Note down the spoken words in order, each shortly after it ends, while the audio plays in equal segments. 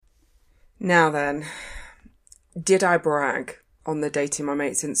Now then, did I brag on the Dating My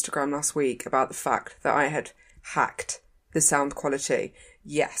Mates Instagram last week about the fact that I had hacked the sound quality?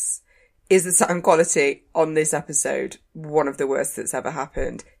 Yes. Is the sound quality on this episode one of the worst that's ever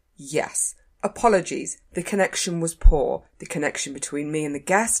happened? Yes. Apologies. The connection was poor. The connection between me and the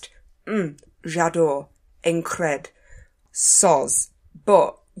guest? J'adore. Incred. Soz.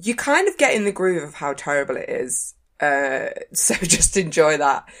 But you kind of get in the groove of how terrible it is. So just enjoy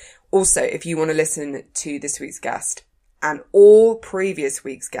that. Also, if you want to listen to this week's guest and all previous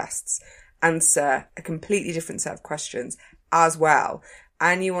week's guests answer a completely different set of questions as well,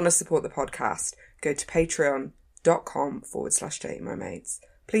 and you want to support the podcast, go to patreon.com/datingmymates.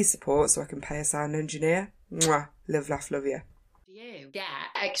 Please support so I can pay a sound engineer. Mwah. Live, laugh, love you. You get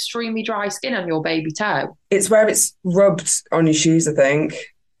extremely dry skin on your baby toe. It's where it's rubbed on your shoes, I think,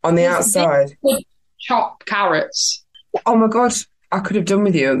 on the outside. Chopped carrots. Oh my God, I could have done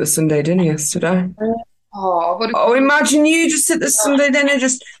with you at the Sunday dinner yesterday. Oh, Imagine you just at the Sunday dinner,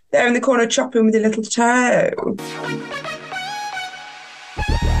 just there in the corner chopping with your little toe.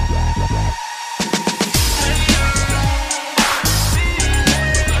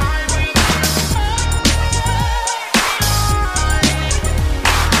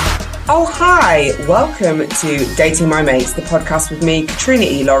 Oh, hi. Welcome to Dating My Mates, the podcast with me, Katrina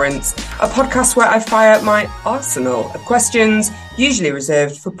E. Lawrence, a podcast where I fire my arsenal of questions, usually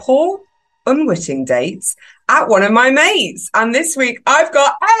reserved for poor, unwitting dates, at one of my mates. And this week I've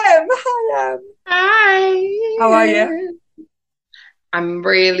got Em. Hi, Em. Hi. How are you? I'm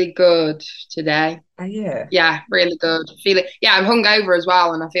really good today. Oh, yeah. Yeah, really good. I'm hungover as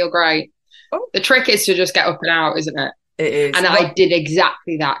well and I feel great. Oh. The trick is to just get up and out, isn't it? It is. And I did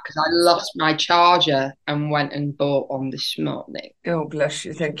exactly that because I lost my charger and went and bought one this morning. Oh, bless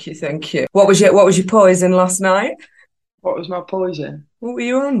you. Thank you. Thank you. What was your poison last night? What was my poison? What were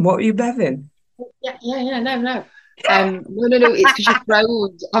you on? What were you beving? No. No, it's because you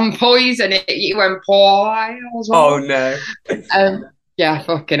froze. I'm poison. You went poison. Oh, no. Yeah,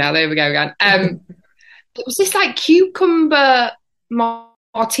 fucking hell. There we go again. It was this like cucumber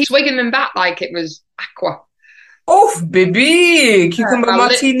martini, swigging them back like it was aqua. Oh, baby, cucumber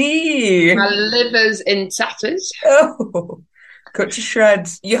martini. My liver's in tatters. Oh, cut to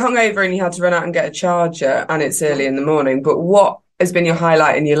shreds. You hung over and you had to run out and get a charger, and it's early in the morning. But what has been your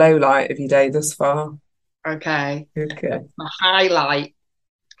highlight and your low light of your day thus far? Okay. My highlight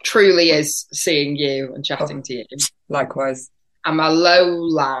truly is seeing you and chatting to you. Likewise. And my low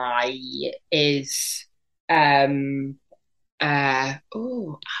light is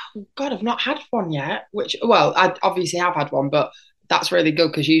oh God, I've not had one yet. Well, I obviously have had one, but that's really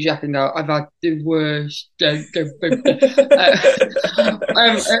good because usually I can go, I've had the worst day. Okay,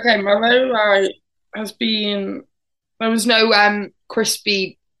 my low light has been there was no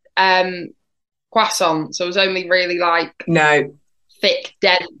crispy croissants. So it was only really thick,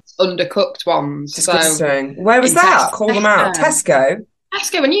 dense, undercooked ones. Disgusting. So where was that? Call them out.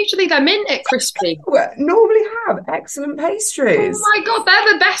 Tesco, and usually they're mint at crispy. Normally have excellent pastries. Oh my God,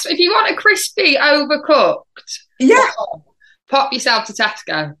 they're the best. If you want a crispy, overcooked, pop yourself to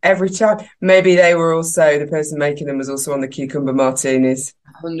Tesco. Every time. Maybe they were also, the person making them was also on the cucumber martinis.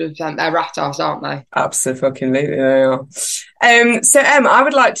 100%. They're rat-offs, aren't they? Absolutely, they are. So, Em, I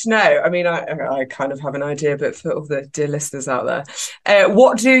would like to know, I mean, I kind of have an idea, but for all the dear listeners out there,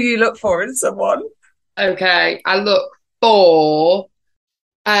 what do you look for in someone? Okay, I look for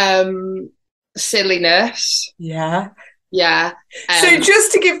silliness. Yeah. So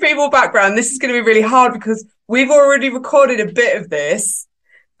just to give people background, this is going to be really hard because we've already recorded a bit of this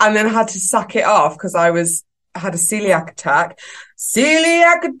and then had to sack it off because I had a celiac attack.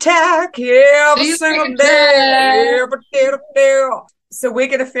 Every single day. So we're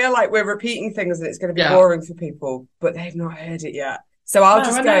going to feel like we're repeating things and it's going to be boring for people, but they've not heard it yet. So I'll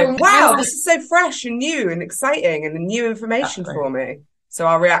just go, wow, this is so fresh and new and exciting and new information for me. So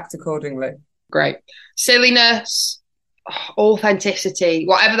I'll react accordingly. Great. Silliness, authenticity,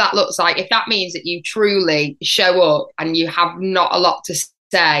 whatever that looks like. If that means that you truly show up and you have not a lot to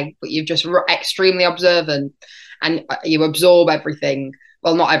say, but you're just extremely observant and you absorb everything.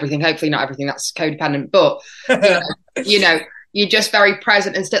 Well, not everything, hopefully not everything, that's codependent, but you're just very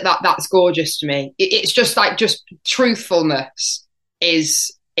present and that's gorgeous to me. It's just truthfulness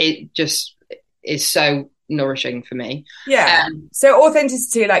is so nourishing for me. So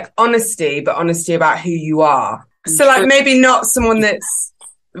authenticity, like honesty, but honesty about who you are. So like maybe not someone that's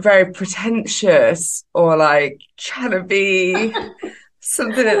very pretentious or like trying to be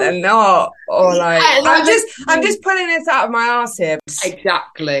something that they're not, or like I'm just pulling this out of my arse here.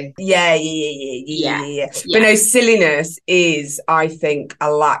 Exactly. Yeah. But no, silliness is, I think,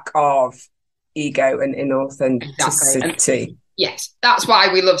 a lack of ego and inauthenticity. Exactly. Yes, that's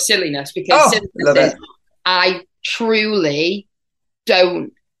why we love silliness, because silliness is, I truly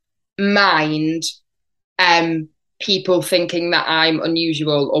don't mind people thinking that I'm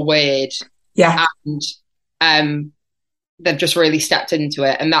unusual or weird. Yeah. And they've just really stepped into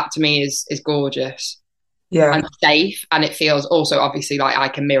it, and that to me is gorgeous. Yeah. And safe, and it feels also obviously like I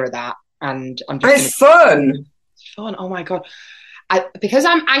can mirror that, and I'm just it's fun. It's fun. Oh my God. Because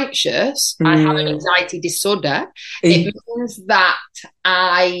I'm anxious, I have an anxiety disorder. It means that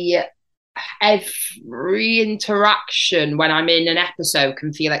every interaction when I'm in an episode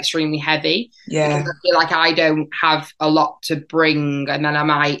can feel extremely heavy. Yeah. Because I feel like I don't have a lot to bring, and then I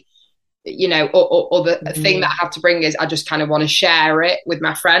might, or the thing that I have to bring is I just kind of want to share it with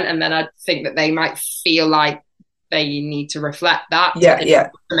my friend, and then I think that they might feel like they need to reflect that.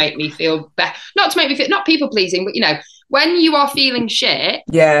 To make me feel better. Not to make me feel, not people pleasing, but when you are feeling shit,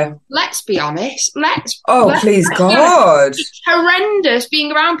 let's be honest. Please God, it's horrendous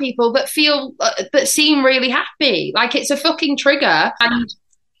being around people that seem really happy. Like, it's a fucking trigger, and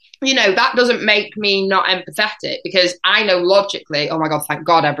that doesn't make me not empathetic, because I know logically, oh my God, thank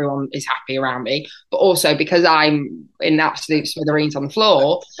God everyone is happy around me. But also because I'm in absolute smithereens on the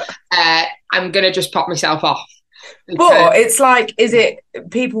floor, I'm gonna just pop myself off. But it's like, is it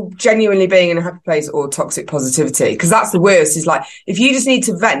people genuinely being in a happy place or toxic positivity? Because that's the worst, is like, if you just need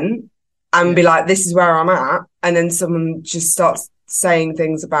to vent and be like, this is where I'm at, and then someone just starts saying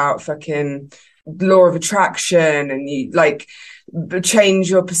things about fucking law of attraction, and you like change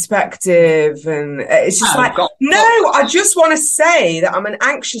your perspective, and it's just I just want to say that I'm an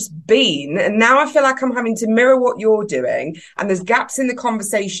anxious bean, and now I feel like I'm having to mirror what you're doing, and there's gaps in the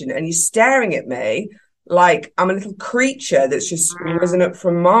conversation, and you're staring at me like I'm a little creature that's just risen up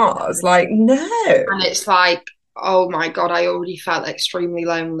from Mars. Like, no. And it's like, oh my God, I already felt extremely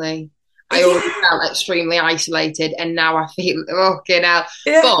lonely. I already felt extremely isolated, and now I feel fucking hell.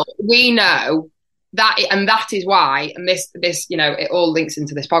 But we know that, and that is why, and this it all links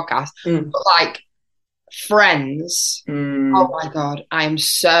into this podcast, but like friends, oh my God, I am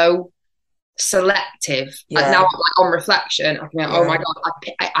so selective. And now, like, on reflection, I can go, oh my God,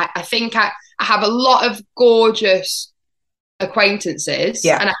 I think I have a lot of gorgeous acquaintances,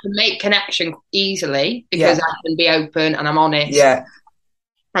 and I can make connection easily because I can be open and I'm honest. Yeah.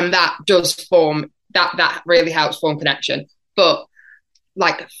 And that does form, that really helps form connection. But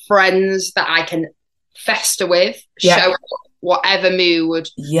like friends that I can fester with, show whatever mood.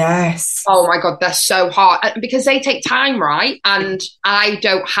 Yes. Oh my God, they're so hard because they take time, right? And I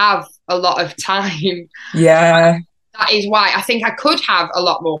don't have a lot of time. Yeah. That is why I think I could have a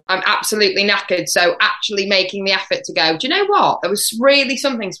lot more. I'm absolutely knackered. So actually making the effort to go, do you know what? There was really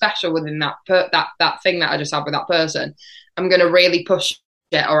something special within that thing that I just had with that person. I'm going to really push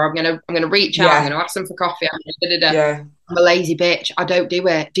it, or I'm going to reach out. I'm going to ask them for coffee. I'm a lazy bitch. I don't do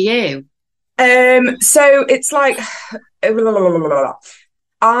it. Do you? So it's like,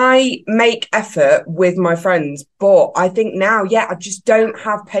 I make effort with my friends, but I think now, I just don't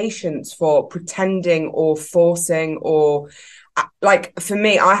have patience for pretending or forcing, or like, for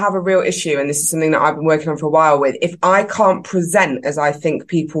me, I have a real issue, and this is something that I've been working on for a while with. If I can't present as I think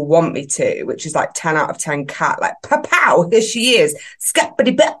people want me to, which is like 10 out of 10 cat, like, pow, here she is,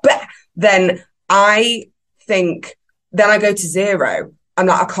 then I go to zero. I'm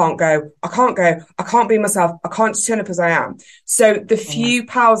like, I can't be myself. I can't just turn up as I am. So the few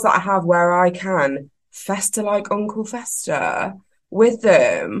pals that I have where I can fester like Uncle Fester with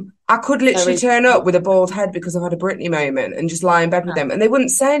them, I could literally turn up with a bald head because I've had a Britney moment and just lie in bed with them, and they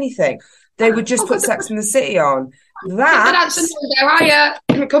wouldn't say anything. They would just put Sex and the City on. That's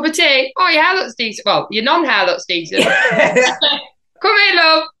a cup of tea. Oh, your hair looks decent. Well, your non-hair looks decent. Come here,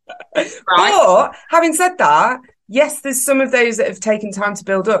 love. Right. But having said that, yes, there's some of those that have taken time to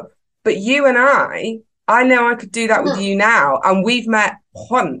build up. But you and I know I could do that with you now. And we've met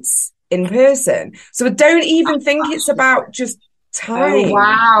once in person. So I don't even think it's about just time. Oh,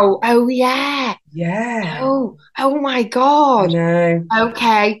 wow. Oh, yeah. Yeah. Oh my God. I know.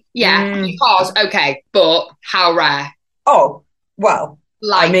 Okay. Yeah. Because, but how rare? Oh, well,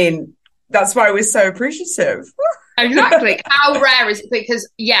 like, I mean, that's why we're so appreciative. Exactly. How rare is it? Because,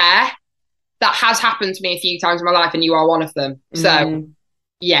 that has happened to me a few times in my life, and you are one of them. So,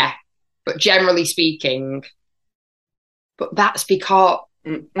 but generally speaking, but that's because,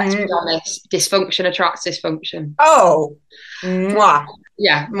 let's be honest, dysfunction attracts dysfunction. Oh, mwah.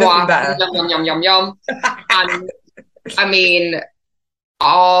 Yeah, mwah. Yum, yum, yum, yum, yum. And I mean,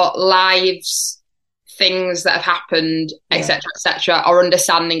 our lives, things that have happened, etc., our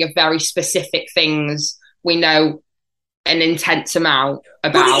understanding of very specific things we know an intense amount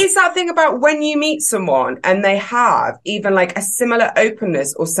about. But it is that thing about when you meet someone and they have even like a similar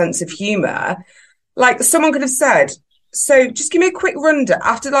openness or sense of humour, like someone could have said, so just give me a quick rundown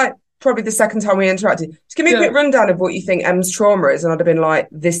after like probably the second time we interacted, just give me a quick rundown of what you think Em's trauma is. And I'd have been like,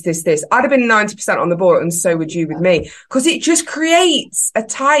 this. I'd have been 90% on the ball, and so would you with me. Because it just creates a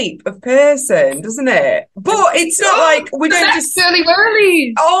type of person, doesn't it? But it's not like we don't just... Girly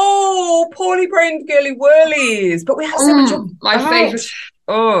whirlies. Oh, poorly brained girly whirlies. But we have so much of my favourite.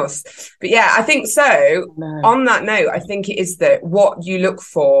 Us. But yeah, I think so. No. On that note, I think it is that what you look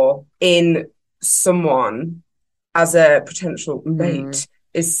for in someone as a potential mate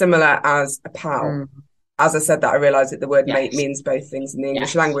is similar as a pal. As I said that, I realised that the word mate means both things in the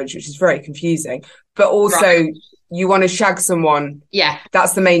English language, which is very confusing. But also, you want to shag someone. Yeah.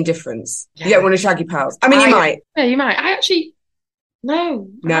 That's the main difference. Yeah. You don't want to shag your pals. I mean, you might. Yeah, you might. I actually... No.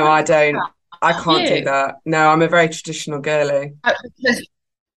 No, I don't. I can't do that. No, I'm a very traditional girly.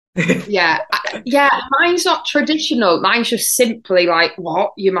 Yeah. Mine's not traditional. Mine's just simply like,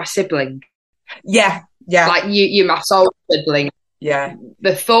 what? You're my sibling. Yeah. Like, you're my soul sibling. Yeah.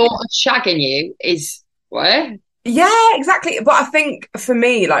 The thought of shagging you is what? Yeah, exactly. But I think for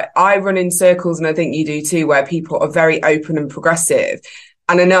me, like, I run in circles, and I think you do too, where people are very open and progressive.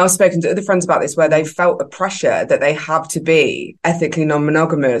 And I know I've spoken to other friends about this, where they've felt the pressure that they have to be ethically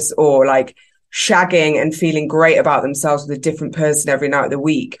non-monogamous, or like shagging and feeling great about themselves with a different person every night of the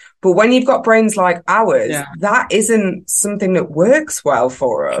week. But when you've got brains like ours, that isn't something that works well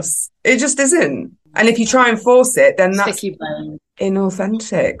for us. It just isn't. And if you try and force it, then that's sticky brain.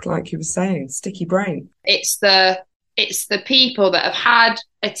 Inauthentic, like you were saying, sticky brain. It's the people that have had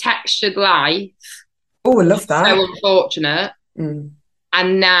a textured life. Oh, I love that. So unfortunate.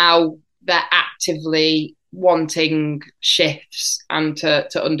 And now they're actively wanting shifts and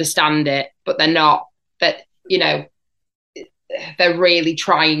to understand it, but they're not. That, you know, they're really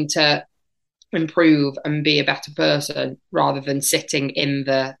trying to improve and be a better person rather than sitting in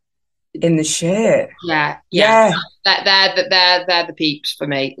the shit. Yeah. They're the peeps for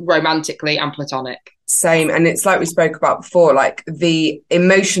me, romantically and platonic. Same. And it's like we spoke about before, like the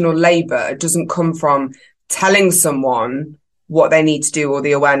emotional labour doesn't come from telling someone what they need to do or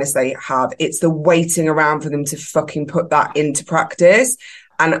the awareness they have. It's the waiting around for them to fucking put that into practice.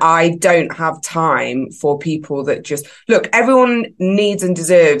 And I don't have time for people that just... Look, everyone needs and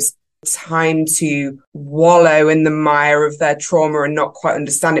deserves time to wallow in the mire of their trauma and not quite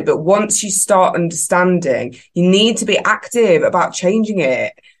understand it. But once you start understanding, you need to be active about changing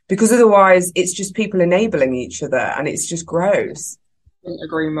it, because otherwise it's just people enabling each other, and it's just gross. Couldn't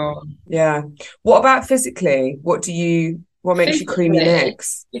agree more. Yeah. What about physically? What makes you cream your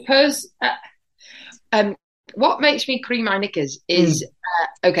knickers? Because what makes me cream my knickers is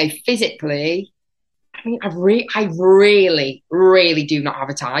physically, I mean, I really, really do not have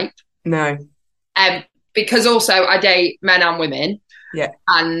a type. No. Because also I date men and women. Yeah.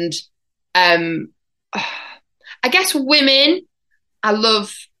 And I guess women, I do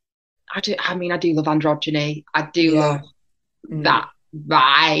love androgyny. I do love that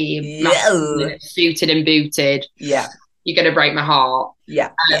vibe. Suited and booted. Yeah. You're going to break my heart.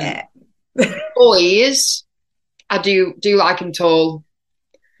 Yeah. Boys, I do like them tall.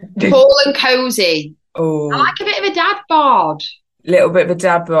 Tall and cozy. Oh. I like a bit of a dad bod. Little bit of a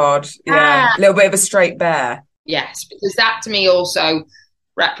dad bod. Yeah. A little bit of a straight bear. Yes, because that to me also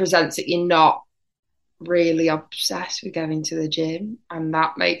represents that you're not really obsessed with going to the gym, and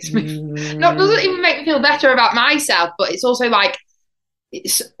that makes me doesn't even make me feel better about myself, but it's also like,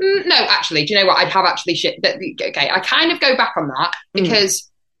 no, actually, do you know what? I'd have actually I kind of go back on that, because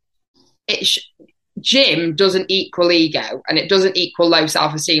gym doesn't equal ego, and it doesn't equal low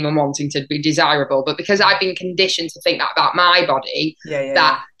self-esteem and wanting to be desirable. But because I've been conditioned to think that about my body,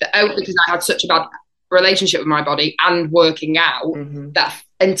 because I had such a bad relationship with my body and working out, that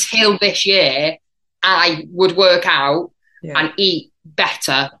until this year I would work out and eat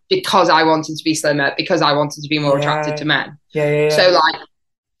better because I wanted to be slimmer, because I wanted to be more attracted to men. So like,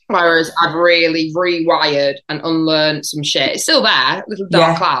 whereas I've really rewired and unlearned some shit. It's still there, little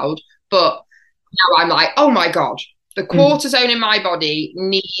dark cloud, but now I'm like, oh my God, the cortisone in my body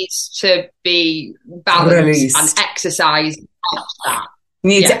needs to be balanced and exercised off that. You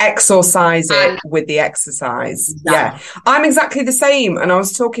need to exorcise it with the exercise. Exactly. Yeah. I'm exactly the same. And I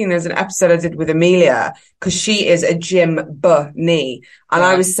was talking, there's an episode I did with Amelia, because she is a gym bunny. And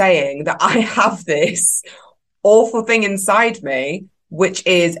I was saying that I have this awful thing inside me which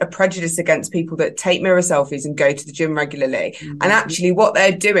is a prejudice against people that take mirror selfies and go to the gym regularly. And actually what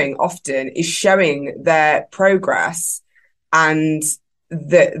they're doing often is showing their progress and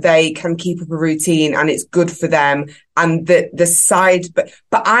that they can keep up a routine and it's good for them. And the side, but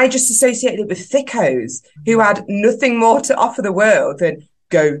I just associated it with thickos who had nothing more to offer the world than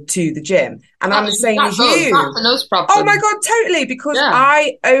go to the gym. And I'm the same as you. That's an us problem. Oh my God, totally. Because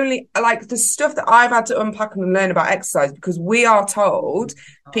I only like the stuff that I've had to unpack and learn about exercise, because we are told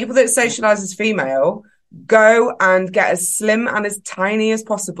people that socialize as female, go and get as slim and as tiny as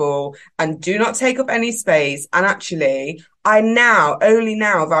possible and do not take up any space. And actually, only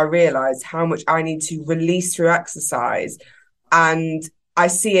now have I realized how much I need to release through exercise. And I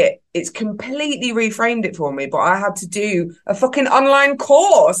see it's completely reframed it for me, but I had to do a fucking online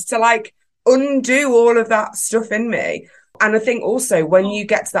course to like undo all of that stuff in me. And I think also when you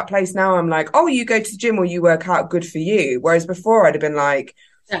get to that place now, I'm like, oh, you go to the gym or you work out, good for you. Whereas before I'd have been like,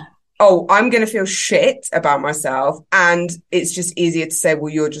 oh, I'm going to feel shit about myself. And it's just easier to say,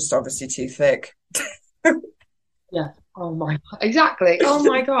 well, you're just obviously too thick. Yeah. Oh my God. Exactly. Oh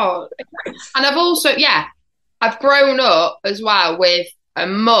my God. And I've also, I've grown up as well with a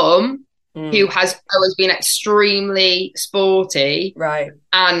mum who has always been extremely sporty, right,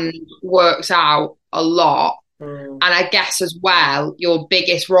 and works out a lot. And I guess as well, your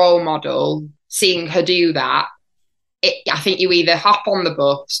biggest role model, seeing her do that, I think you either hop on the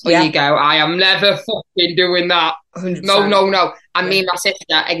bus or you go, I am never fucking doing that. 100%. No. And me and my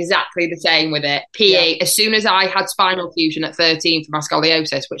sister, exactly the same with it. PE, as soon as I had spinal fusion at 13 for my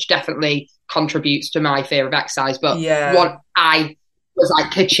scoliosis, which definitely contributes to my fear of exercise, but what I was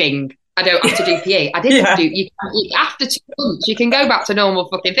like, ka-ching, I don't have to do PE. I didn't do, you after 2 months, you can go back to normal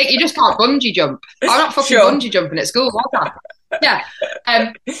fucking thing. You just can't bungee jump. I'm not fucking bungee jumping at school, was I? Yeah.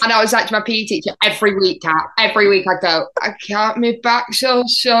 And I was like to my PE teacher every week I'd go, I can't, my back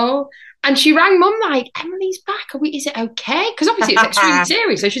so. And she rang mum like, Emily's back. Is it okay? Because obviously it's extremely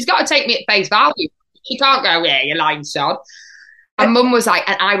serious. So she's got to take me at face value. She can't go, yeah, you're lying, son. And mum was like,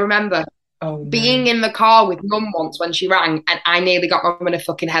 and I remember being in the car with mum once when she rang, and I nearly got mum in a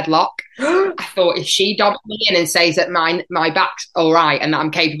fucking headlock. I thought, if she dobs me in and says that my back's all right and that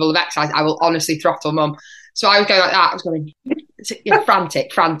I'm capable of exercise, I will honestly throttle mum. So I was going like that. I was going,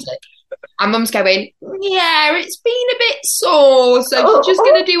 frantic. And mum's going, yeah, it's been a bit sore, so she's just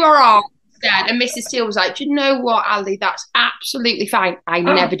going to do her arm instead. And Mrs. Steele was like, do you know what, Ali? That's absolutely fine. I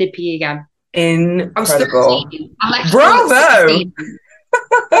never did PE again. Incredible. I left Bravo.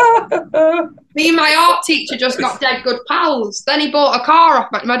 Me and my art teacher just got dead good pals. Then he bought a car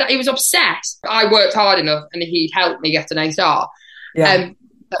off my dad. He was obsessed. I worked hard enough and he helped me get an A star.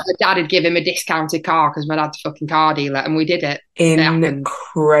 But my dad had given him a discounted car because my dad's a fucking car dealer, and we did it.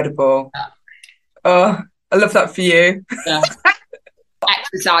 Incredible. Oh, I love that for you. Yeah.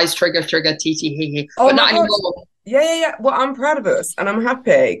 Exercise, trigger, TT, but not anymore. Yeah. Well, I'm proud of us and I'm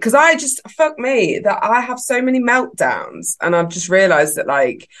happy because fuck me, that I have so many meltdowns, and I've just realised that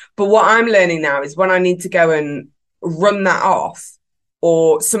but what I'm learning now is when I need to go and run that off,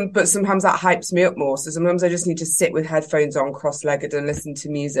 but sometimes that hypes me up more. So sometimes I just need to sit with headphones on, cross-legged, and listen to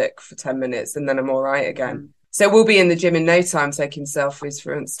music for 10 minutes, and then I'm all right again. So we'll be in the gym in no time taking selfies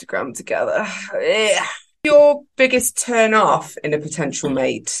for Instagram together. Yeah. Your biggest turn off in a potential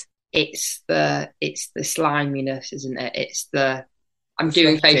mate? It's the sliminess, isn't it? It's I'm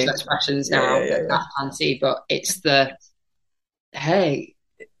doing facial expressions now. I can't see, but it's hey,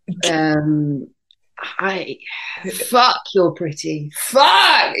 hi, fuck, you're pretty,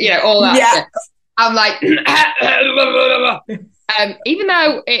 fuck, all that shit. I'm like, even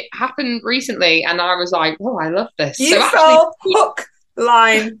though it happened recently and I was like, oh, I love this. You fell hook,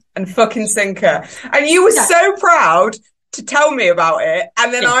 line and fucking sinker, and you were so proud to tell me about it,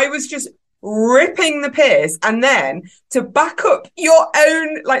 and then I was just ripping the piss, and then to back up your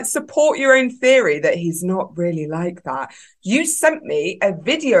own, support your own theory that he's not really like that, you sent me a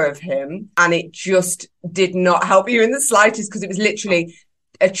video of him, and it just did not help you in the slightest, because it was literally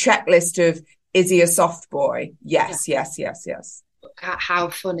a checklist of, is he a soft boy? Yes. How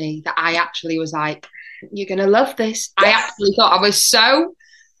funny that I actually was like, you're gonna love this. I actually thought I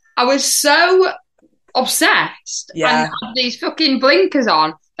was so obsessed and had these fucking blinkers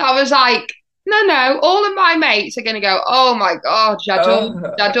on that I was like, no, all of my mates are going to go, oh my God,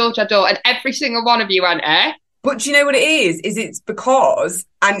 j'adore. And every single one of you went, eh? But do you know what it is? It's because,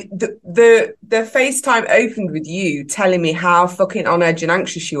 and the FaceTime opened with you telling me how fucking on edge and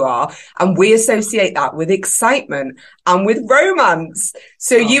anxious you are. And we associate that with excitement and with romance.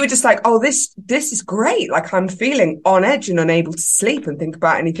 So you were just like, oh, this is great. I'm feeling on edge and unable to sleep and think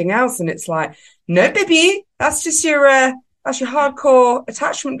about anything else. And it's like, no, baby, that's just your That's your hardcore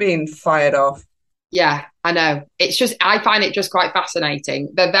attachment being fired off. Yeah, I know. It's just I find it just quite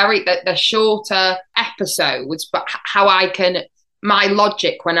fascinating. They're shorter episodes, but how I can my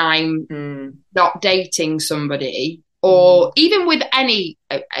logic when I'm not dating somebody, or even with any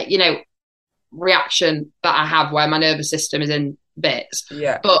reaction that I have where my nervous system is in bits.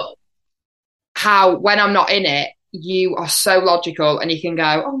 Yeah. But how when I'm not in it, you are so logical and you can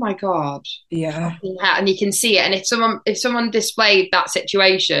go, oh my God. Yeah. And you can see it. And if someone displayed that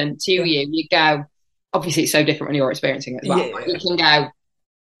situation to you, you go, obviously it's so different when you're experiencing it as well. Yeah. You can go,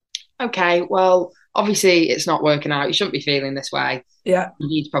 okay, well, obviously it's not working out. You shouldn't be feeling this way. Yeah. You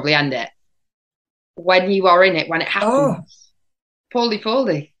need to probably end it. When you are in it, when it happens, poorly.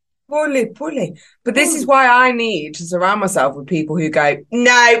 Poorly. But this is why I need to surround myself with people who go,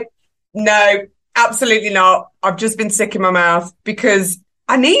 no, absolutely not. I've just been sick in my mouth, because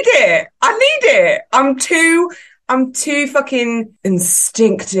I need it. I'm too fucking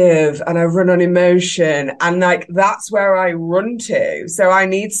instinctive, and I run on emotion, and like that's where I run to. So I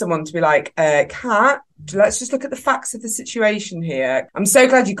need someone to be like, Kat, let's just look at the facts of the situation here. I'm so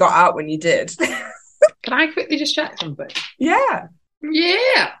glad you got out when you did. Can I quickly just check something? Yeah.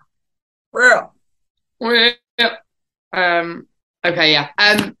 Real. Okay, yeah.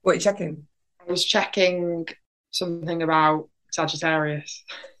 What are you checking? I was checking something about Sagittarius.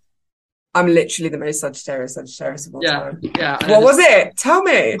 I'm literally the most Sagittarius of all time. Yeah. What was it? Tell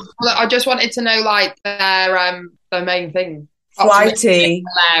me. Well, I just wanted to know, like, their main thing. Flighty.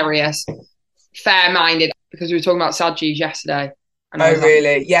 Hilarious. Fair-minded. Because we were talking about Sagis yesterday. And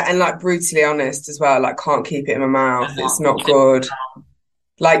really? Yeah, and like brutally honest as well. Like, can't keep it in my mouth. It's not good.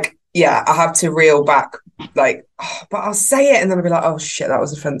 Like, yeah, I have to reel back, like, but I'll say it and then I'll be like, oh shit, that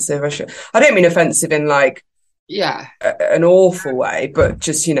was offensive. I don't mean offensive in like, an awful way, but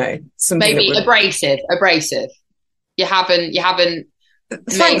just, something maybe abrasive. You haven't.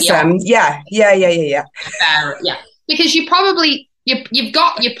 Thanks, Em. Yeah. Fair, yeah, because you've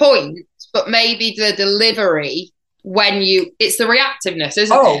got your point, but maybe the delivery when it's the reactiveness,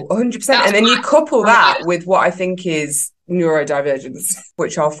 isn't it? 100%. And then you couple that with what I think is neurodivergence,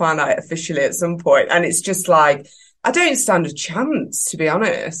 which I'll find out officially at some point. And it's just like, I don't stand a chance, to be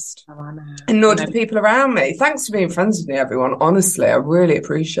honest. Oh, I know. And nor do the people around me. Thanks for being friends with me, everyone. Honestly, I really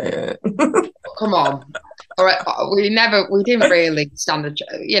appreciate it. Come on. All right, we didn't really stand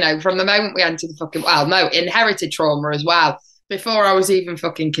from the moment we entered inherited trauma as well. Before I was even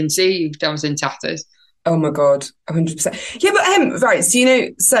fucking conceived, I was in tatters. Oh my God, 100%. Yeah, but right,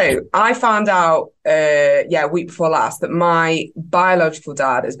 so I found out, a week before last, that my biological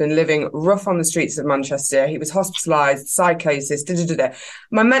dad has been living rough on the streets of Manchester. He was hospitalised, psychosis,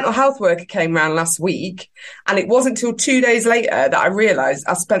 My mental health worker came round last week, and it wasn't till 2 days later that I realised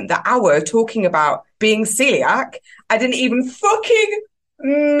I spent the hour talking about being celiac. I didn't even fucking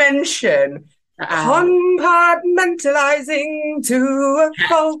mention compartmentalising to a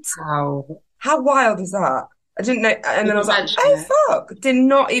fault. Wow. How wild is that? I didn't know. And then I was like, oh, fuck. Did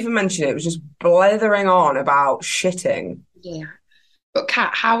not even mention it. It was just blethering on about shitting. Yeah. But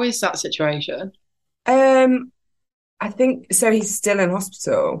Kat, how is that situation? I think, so he's still in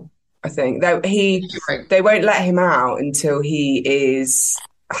hospital, I think. They won't let him out until he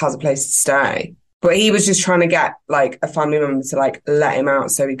has a place to stay. But he was just trying to get, like, a family member to, like, let him out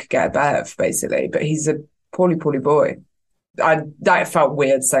so he could get a bev, basically. But he's a poorly boy. That felt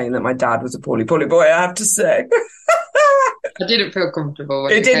weird saying that my dad was a poorly boy, I have to say. I didn't feel comfortable.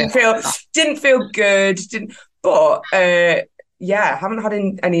 It didn't feel good. I haven't had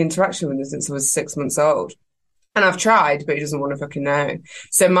any interaction with him since I was 6 months old. And I've tried, but he doesn't want to fucking know.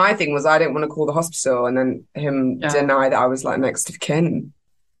 So my thing was I didn't want to call the hospital and then him deny that I was like next of kin.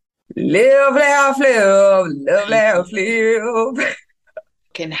 Live, laugh, live, love, laugh, live.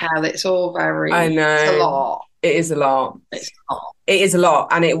 Fucking hell, it's all very... I know. It's a lot. It is a lot. It is a lot,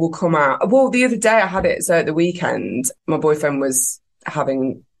 and it will come out. Well, the other day I had it, so at the weekend, my boyfriend was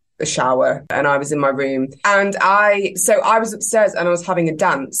having a shower and I was in my room, and I was upstairs and I was having a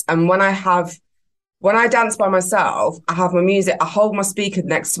dance, and when I dance by myself, I have my music, I hold my speaker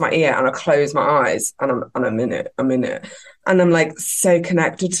next to my ear and I close my eyes and I'm in it. And I'm like so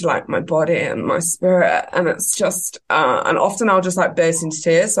connected to like my body and my spirit. And it's just, and often I'll just like burst into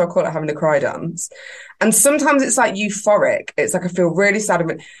tears. So I call it having a cry dance. And sometimes it's like euphoric. It's like I feel really sad.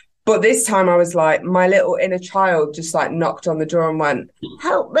 But this time I was like, my little inner child just like knocked on the door and went,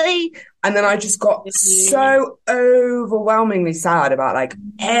 help me. And then I just got so overwhelmingly sad about like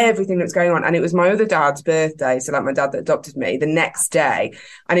everything that's going on. And it was my other dad's birthday. So like my dad that adopted me the next day.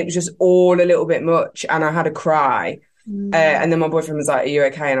 And it was just all a little bit much. And I had a cry. And then my boyfriend was like, are you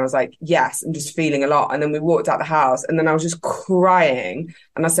okay? And I was like, yes, I'm just feeling a lot. And then we walked out the house and then I was just crying.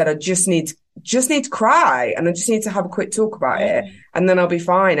 And I said, I just need to cry and I just need to have a quick talk about it and then I'll be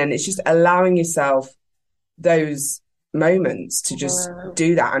fine. And it's just allowing yourself those moments to just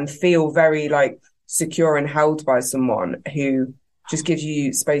do that and feel very like secure and held by someone who just gives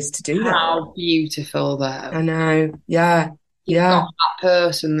you space to do that. How beautiful though. I know. Yeah. You've got that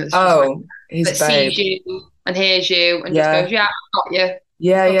person that's his that babe. sees you and hears you and just goes, yeah, I've got you.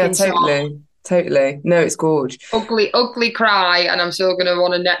 Yeah, totally. No, it's gorge. Ugly cry, and I'm still gonna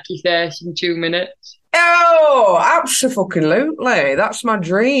want to neck your face in 2 minutes. Oh, absolutely. That's my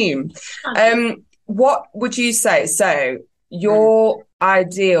dream. What would you say? So your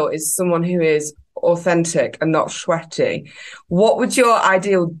ideal is someone who is authentic and not sweaty. What would your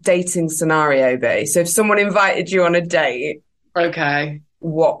ideal dating scenario be? So if someone invited you on a date, okay,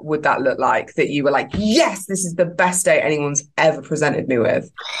 what would that look like? That you were like, yes, this is the best date anyone's ever presented me with.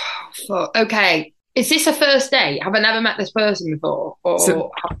 Okay. Is this a first date? Have I never met this person before?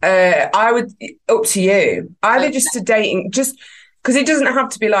 I would, up to you. Either just a dating, just because it doesn't have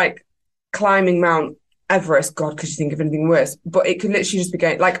to be like climbing Mount Everest, God, could you think of anything worse? But it could literally just be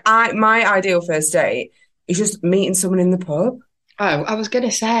going, like, my ideal first date is just meeting someone in the pub. Oh, I was going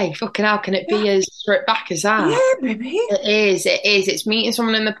to say, fucking hell, can it be as straight back as that? Yeah, baby. It is. It's meeting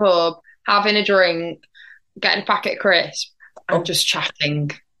someone in the pub, having a drink, getting a packet of crisps, and just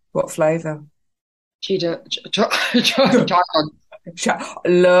chatting. What flavour? Cheetah. Love chocolate.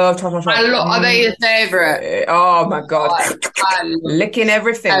 Are they your favourite? Oh my God. Licking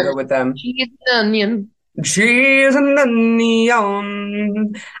every finger with them. Cheese and onion. Cheese and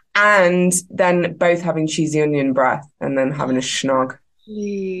onion. And then both having cheesy onion breath and then having a snog.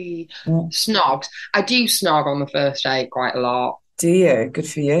 Snogs. I do snog on the first date quite a lot. Do you? Good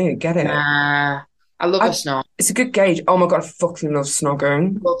for you. Get it. Nah. I love a snog. It's a good gauge. Oh my God, I fucking love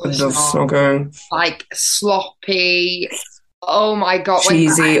snogging. I love snogging. Like sloppy. Oh my God.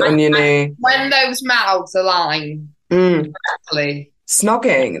 Cheesy, oniony. When those mouths align correctly.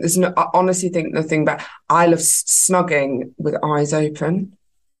 Snogging. I honestly think nothing but I love snogging with eyes open.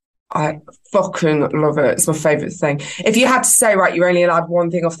 I fucking love it. It's my favourite thing. If you had to say, right, you're only allowed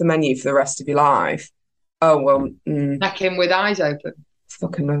one thing off the menu for the rest of your life. Oh, well. Necking with eyes open.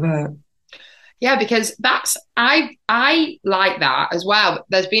 Fucking love it. Yeah, because I like that as well.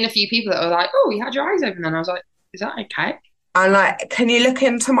 There's been a few people that are like, oh, you had your eyes open. And I was like, is that okay? And like, can you look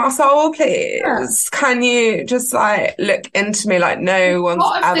into my soul, please? Yeah. Can you just like look into me like no one's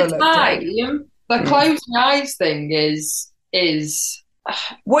ever looked at you? The closing eyes thing is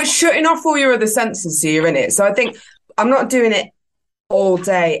well, it's shutting off all your other senses so you're in it. So I think I'm not doing it all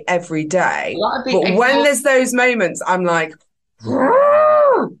day, every day. But when there's those moments, I'm like,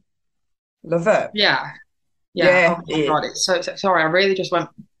 love it. Yeah. Oh my God, it's so sorry. I really just went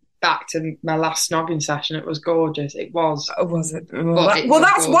back to my last snogging session. It was gorgeous. It was. Oh, was it? Well,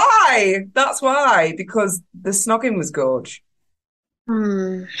 that's gorge. Why. That's why. Because the snogging was gorge.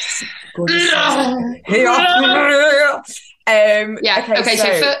 Gorgeous. Yeah. Okay.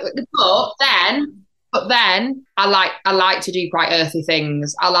 So but then I like to do quite earthy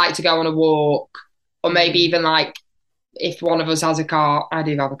things. I like to go on a walk, or maybe even like if one of us has a car. I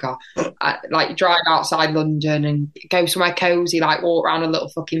do have a car. Like drive outside London and go somewhere cozy, like walk around a little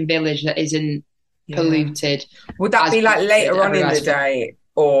fucking village that isn't polluted. Would that be like later on in the day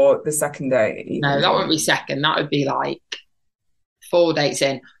or the second day? No, that wouldn't be second. That would be like 4 dates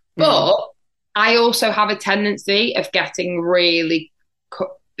in. But I also have a tendency of getting really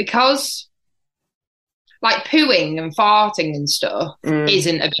because like pooing and farting and stuff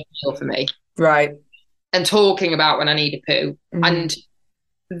isn't a big deal for me. Right. And talking about when I need a poo. And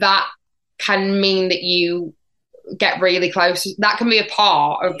that can mean that you get really close. That can be a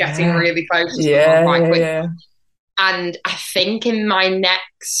part of getting really close to someone quite quickly. Yeah. And I think in my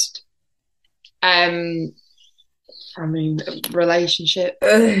next relationship,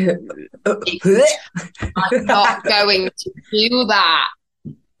 I'm not going to do that.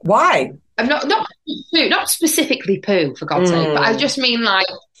 Why? I'm not specifically poo, for God's sake, but I just mean like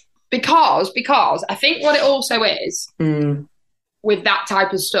because I think what it also is with that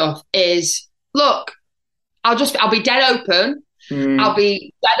type of stuff is, look, I'll be dead open, I'll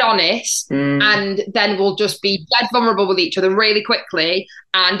be dead honest, and then we'll just be dead vulnerable with each other really quickly.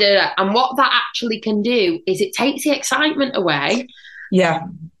 And what that actually can do is it takes the excitement away. Yeah.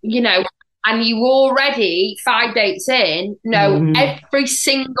 You know, and you already 5 dates in know every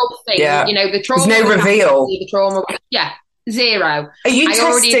single thing. Yeah. You know, the trauma. There's no reveal. The trauma. Yeah. Zero. Are you I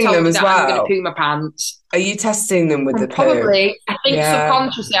already testing told them you as that I'm going to well? poo my pants. Are you testing them with the And poo? probably, I think Yeah.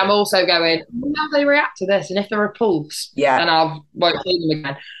 subconsciously, I'm also going, how do they react to this? And if they're repulsed, Yeah. then I won't see them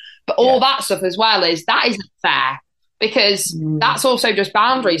again. But all that stuff as well that isn't fair, because that's also just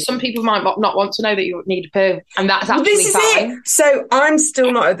boundaries. Some people might not want to know that you need a poo, and that's absolutely this is fine. it. So I'm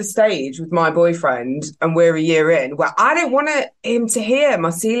still not at the stage with my boyfriend, and we're a year in, where I don't want him to hear my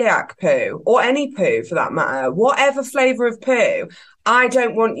celiac poo, or any poo for that matter, whatever flavour of poo. I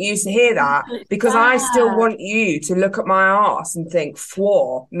don't want you to hear that, because I still want you to look at my arse and think,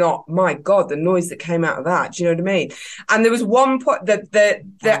 "Fwah," not "My God, the noise that came out of that." Do you know what I mean? And there was one point that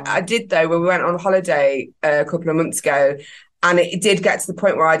I did though when we went on holiday a couple of months ago, and it did get to the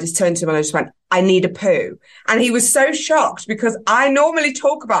point where I just turned to him and I just went, "I need a poo." And he was so shocked, because I normally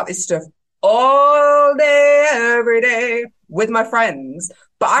talk about this stuff all day, every day with my friends.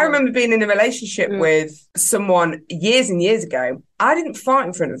 But I remember being in a relationship with someone years and years ago. I didn't fart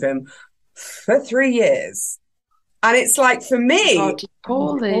in front of him for 3 years. And it's like, for me,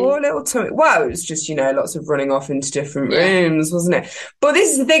 poor little tummy. Well, it was just, lots of running off into different rooms, wasn't it? But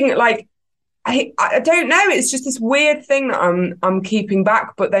this is the thing, like, I don't know. It's just this weird thing that I'm keeping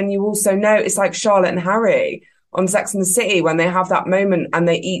back. But then you also know it's like Charlotte and Harry on Sex and the City, when they have that moment and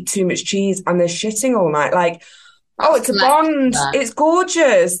they eat too much cheese and they're shitting all night. Like, it's a bond. It's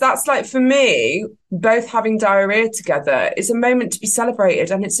gorgeous. That's like, for me, both having diarrhea together is a moment to be celebrated,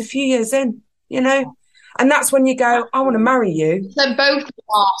 and it's a few years in, and that's when you go, "I want to marry you." So both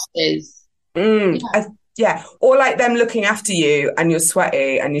asses. Yeah. Or like them looking after you and you're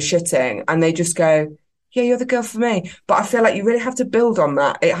sweaty and you're shitting and they just go, "Yeah, you're the girl for me." But I feel like you really have to build on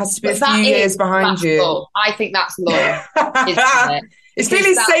that. It has to be a few years behind you. Love. I think that's love. It's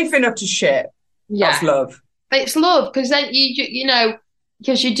feeling safe enough to shit. Yeah. That's love. It's love, because then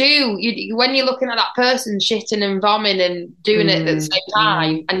because when you're looking at that person shitting and vomiting and doing it at the same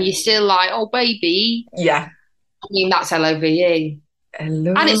time, and you're still like, "Oh, baby." Yeah. I mean, that's LOVE.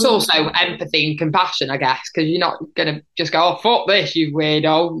 Hello. And it's also empathy and compassion, I guess, because you're not going to just go, "Oh, fuck this, you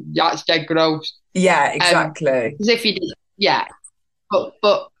weirdo. That's dead gross." Yeah, exactly. Because if you did,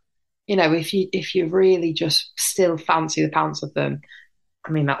 but if you really just still fancy the pants of them,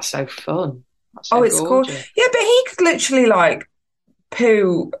 I mean, that's so fun. That's so it's gorgeous. Cool. Yeah, but he could literally like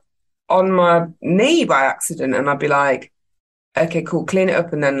poo on my knee by accident, and I'd be like, "Okay, cool, clean it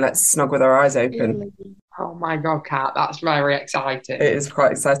up, and then let's snog with our eyes open." Oh my God, Kat, that's very exciting. It is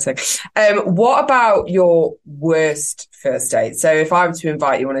quite exciting. What about your worst first date? So if I were to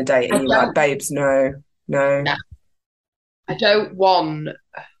invite you on a date and you were like, "Babes, no. I don't want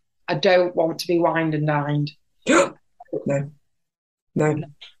to be wined and dined.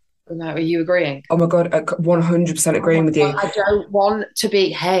 No, are you agreeing? Oh my God, 100% agreeing with you. I don't want to be,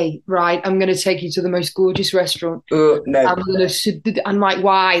 "Hey, right, I'm going to take you to the most gorgeous restaurant." No. I'm like,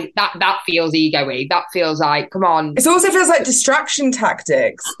 why? That feels ego-y. That feels like, come on. It also feels like distraction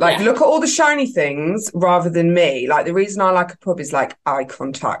tactics. Like, look at all the shiny things rather than me. Like, the reason I like a pub is like eye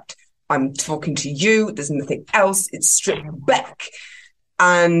contact. I'm talking to you. There's nothing else. It's stripped back.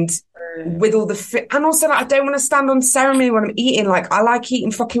 And with all the and also, like, I don't want to stand on ceremony when I'm eating. Like, I like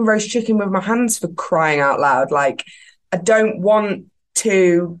eating fucking roast chicken with my hands, for crying out loud. Like, I don't want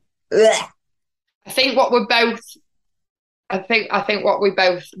to. Bleh. I think what we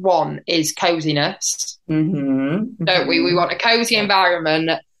both want is coziness. Mm-hmm. Don't we? We want a cozy environment.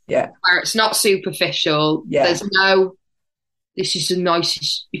 Yeah. Where it's not superficial. Yeah. There's no, "This is the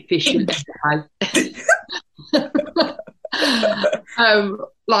nicest, efficient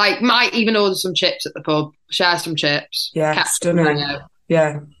like, might even order some chips at the pub, share some chips. Yeah, stunning.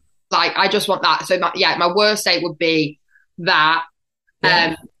 Yeah. Like, I just want that. So my worst date would be that.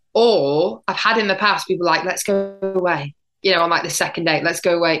 Yeah. Or I've had in the past people like, "Let's go away." On like the second date, "Let's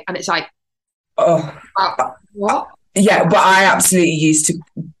go away." And it's like, what? Yeah, but I absolutely used to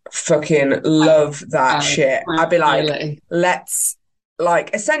fucking love that shit. I'd be like, really? Let's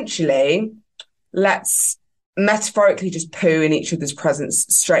metaphorically just poo in each other's presence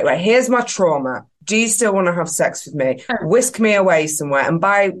straight away. Here's my trauma. Do you still want to have sex with me? Whisk me away somewhere. And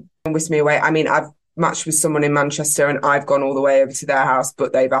by whisk me away, I mean, I've matched with someone in Manchester and I've gone all the way over to their house,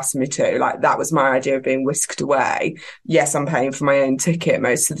 but they've asked me to. Like, that was my idea of being whisked away. Yes, I'm paying for my own ticket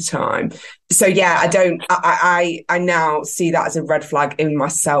most of the time. So yeah, I now see that as a red flag in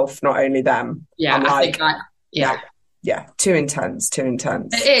myself, not only them. Yeah, too intense.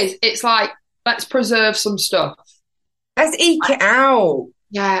 It is. It's like, let's preserve some stuff. Let's eke it out.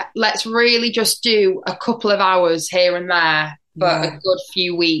 Yeah, let's really just do a couple of hours here and there for a good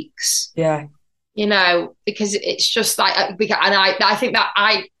few weeks. Yeah. you know, because it's just like, and I think that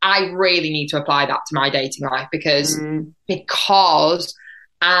I really need to apply that to my dating life because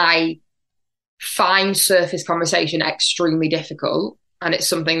I find surface conversation extremely difficult, and it's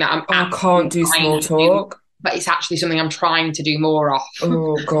something that I can't do small talk. But it's actually something I'm trying to do more of.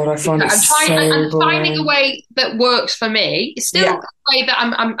 Oh God, I find it I'm finding a way that works for me. It's still a way that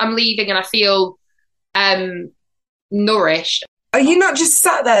I'm leaving, and I feel nourished. Are you not just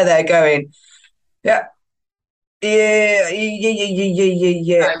sat there going, yeah? Yeah. No,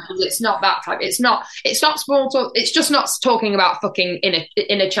 it's not that type. It's not small talk. It's just not talking about fucking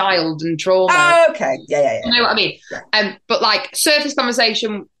inner child and trauma. Oh, okay. Yeah. You know what I mean? But like surface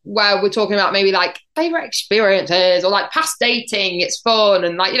conversation where we're talking about maybe like favorite experiences or like past dating. It's fun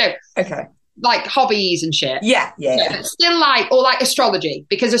and like, you know, okay, like hobbies and shit. Yeah. But still like, or like astrology,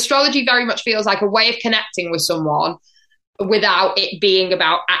 because astrology very much feels like a way of connecting with someone without it being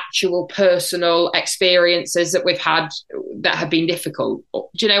about actual personal experiences that we've had that have been difficult.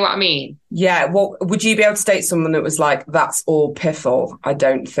 Do you know what I mean? Yeah. Well, would you be able to date someone that was like, that's all piffle? I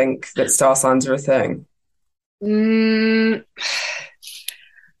don't think that star signs are a thing.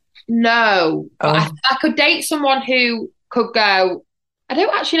 No. I could date someone who could go, I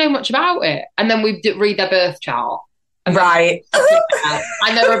don't actually know much about it. And then we read their birth chart. Right.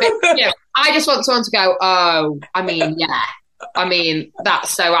 And they're a bit, you know, I just want someone to go, oh, I mean, yeah. I mean,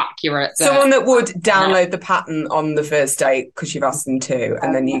 that's so accurate. Someone that would download the pattern on the first date because you've asked them to,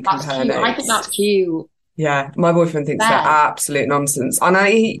 and then you compare notes. I think that's cute. Yeah, my boyfriend thinks they're absolute nonsense,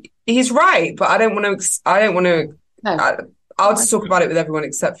 and he's right, but I don't want to. No. I'll just talk about it with everyone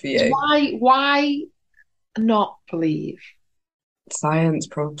except for you. Why not believe? Science,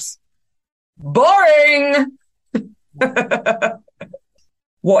 probs. Boring.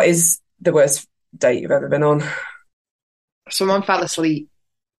 What is the worst date you've ever been on? Someone fell asleep.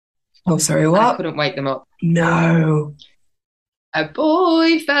 Oh, sorry, what? I couldn't wake them up. No. A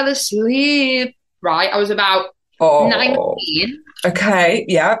boy fell asleep. Right, I was about 19. Okay,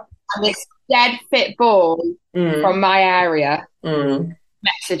 yeah. And this dead fit boy from my area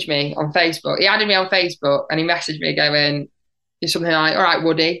messaged me on Facebook. He added me on Facebook and he messaged me going, something like, all right,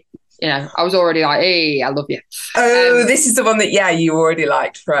 Woody. You know, I was already like, hey, I love you. Oh, this is the one that, you already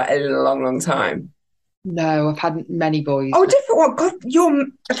liked for a long, long time. No, I've had many boys. Oh, different one. God, your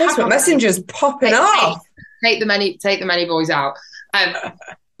Facebook Messenger's popping off. Take the many boys out.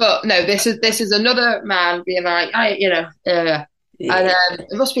 But no, this is another man being like, and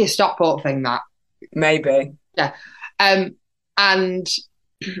it must be a Stockport thing, that. Maybe. Yeah. And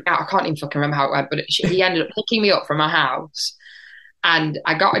I can't even fucking remember how it went, but he ended up picking me up from my house, and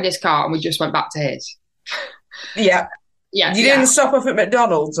I got in his car and we just went back to his. Yeah. Yeah. You didn't stop off at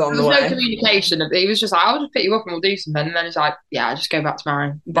McDonald's on the way? There was no communication. He was just like, I'll just pick you up and we'll do something. And then he's like, yeah, I'll just go back to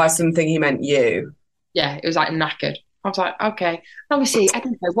mine. By something he meant you. Yeah, it was like knackered. I was like, okay. And obviously, I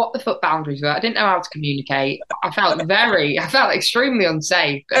didn't know what the fuck boundaries were. I didn't know how to communicate. I felt extremely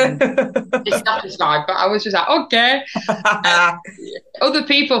unsafe and dissatisfied. But I was just like, okay. Other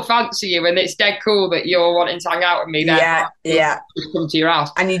people fancy you, and it's dead cool that you're wanting to hang out with me. Yeah. Just come to your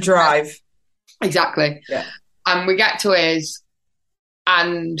house, and you drive. Exactly. Yeah. And we get to his,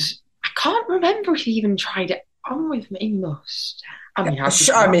 and I can't remember if he even tried it on with me. He must.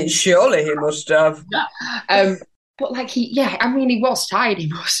 Surely he must have. Yeah. But like he was tired. He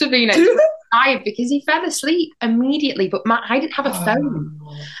must have been tired because he fell asleep immediately. But I didn't have a phone.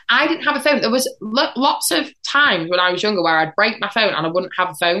 I didn't have a phone. There was lots of times when I was younger where I'd break my phone and I wouldn't have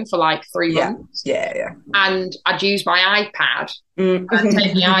a phone for like 3 months. Yeah. And I'd use my iPad and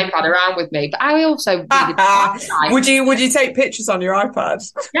take the iPad around with me. But I also would you take pictures on your iPad?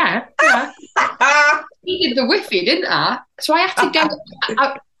 Yeah. Needed the Wi-Fi, didn't I? So I had to go.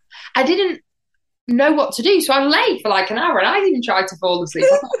 I didn't know what to do, so I lay for like an hour and I didn't try to fall asleep.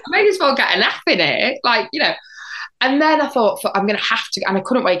 I thought, I may as well get a nap in it, like, you know. And then I thought, I'm going to have to, and I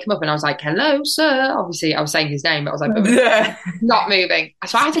couldn't wake him up, and I was like, hello, sir. Obviously, I was saying his name, but I was like, not moving.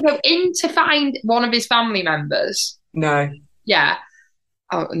 So I had to go in to find one of his family members. No. Yeah.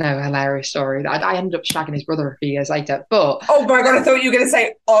 Oh, no, hilarious story. I ended up shagging his brother a few years later, but... Oh, my God, I thought you were going to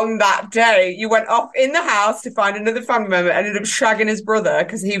say on that day you went off in the house to find another family member, ended up shagging his brother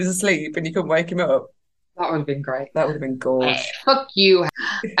because he was asleep and you couldn't wake him up. That would have been great. That would have been gorgeous. Fuck you.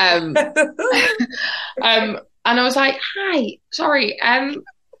 And I was like, hi, sorry,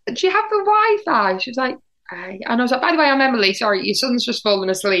 do you have the Wi-Fi? She was like, hi. And I was like, by the way, I'm Emily. Sorry, your son's just fallen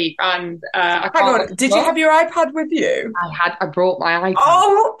asleep. And I can't. Hang on, did you have your iPad with you? I brought my iPad.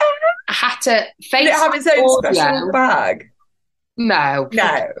 Oh! I had to face. Did it have its own special bag? No.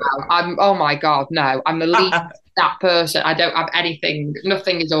 No. Oh my God, no. I'm the least that person. I don't have anything.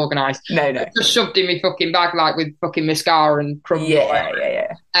 Nothing is organised. No. Just shoved in my fucking bag like with fucking mascara and crumbs. Yeah.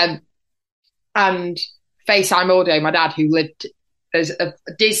 And FaceTime all day. My dad, who lived as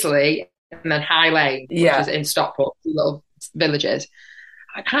Disley and then High Lane, which is in Stockport, little villages.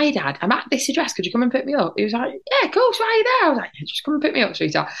 I'm like, hi, Dad, I'm at this address. Could you come and pick me up? He was like, yeah, of course, why are you there? I was like, yeah, just come and pick me up,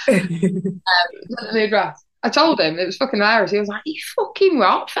 sweetheart. The address. I told him, it was fucking hilarious. He was like, you fucking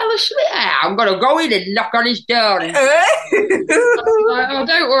what? Fell asleep. I'm going to go in and knock on his door. I was like, oh,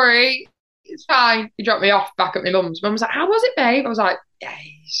 don't worry. It's fine. He dropped me off back at my mum's. Mum was like, how was it, babe? I was like, yeah,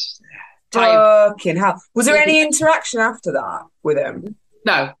 he's fucking hell. Was there any interaction after that with him?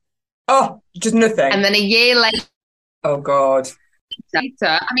 No. Oh, just nothing. And then a year later. Oh, God. I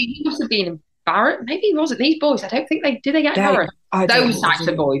mean, he must have been embarrassed. Maybe he wasn't. These boys, I don't think they get embarrassed. Those types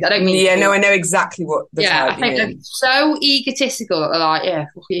of boys. I don't mean. Yeah, no, I know exactly what the type I think they're so egotistical that they're like, yeah,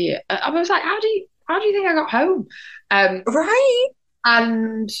 fuck you. I was like, how do you think I got home? Right.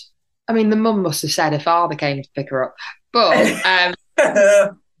 And I mean, the mum must have said her father came to pick her up. But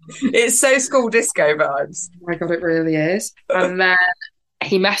it's so school disco vibes. Oh my God, it really is. And then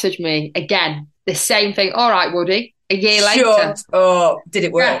he messaged me again, the same thing. All right, Woody. A year later. Oh, did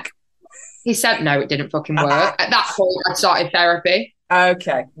it work? Yeah. He said, no, it didn't fucking work. At that point, I started therapy.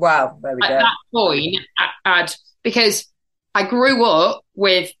 Okay. Wow. There we go. At that point, because I grew up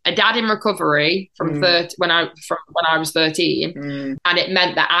with a dad in recovery from when I was 13, and it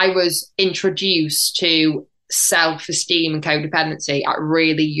meant that I was introduced to self-esteem and codependency at a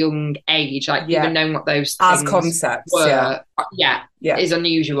really young age, like even knowing what those things as concepts were. Is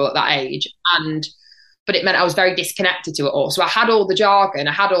unusual at that age. But it meant I was very disconnected to it all. So I had all the jargon.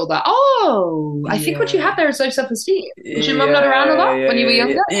 I had all the, I think what you had there is low self-esteem. Was your mum not around a lot when you were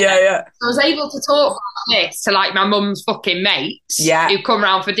younger? Yeah. So I was able to talk like this to like my mum's fucking mates who come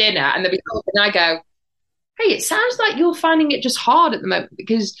round for dinner, and they'd be talking, and I go, hey, it sounds like you're finding it just hard at the moment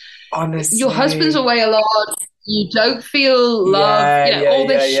because honestly, your husband's away a lot. You don't feel love, all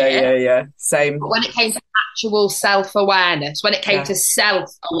this shit. Yeah. Same. But when it came to actual self-awareness, when it came to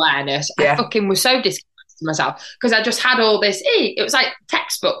self-awareness, I fucking was so disconnected to myself because I just had all this. It was like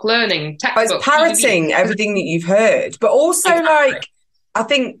textbook learning. It's parroting everything that you've heard, but also like I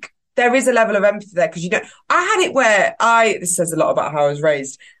think there is a level of empathy there because I had it where this says a lot about how I was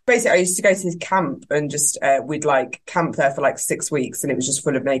raised. Basically, I used to go to this camp and just we'd like camp there for like 6 weeks, and it was just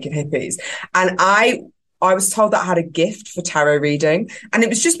full of naked hippies, and I was told that I had a gift for tarot reading, and it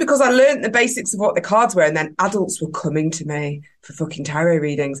was just because I learned the basics of what the cards were, and then adults were coming to me for fucking tarot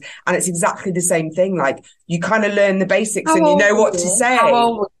readings, and it's exactly the same thing. Like you kind of learn the basics and you know what to say.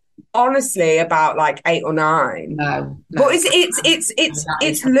 Honestly, about like 8 or 9. No. But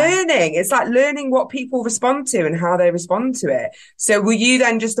it's learning. It's like learning what people respond to and how they respond to it. So were you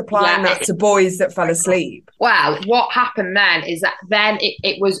then just applying that to boys that fell asleep? Well, what happened then is that then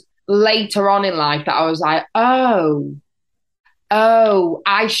it was later on in life that I was like,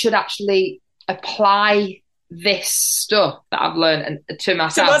 I should actually apply this stuff that I've learned to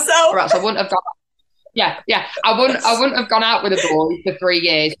myself. Or else I wouldn't have gone. Yeah. I wouldn't have gone out with a boy for 3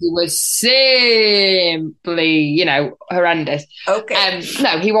 years who was simply, horrendous. Okay.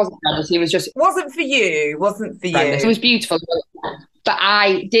 No, he wasn't horrendous. He was just wasn't for you. It was beautiful, but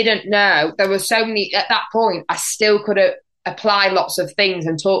I didn't know there were so many at that point. I still could have apply lots of things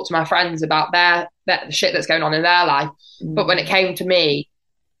and talk to my friends about the shit that's going on in their life. But when it came to me,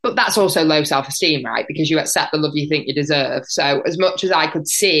 but that's also low self-esteem, right? Because you accept the love you think you deserve. So as much as I could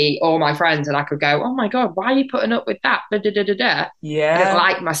see all my friends and I could go, oh my God, why are you putting up with that? Yeah. I didn't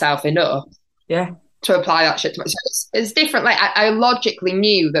like myself enough to apply that shit to myself. It's different. Like I logically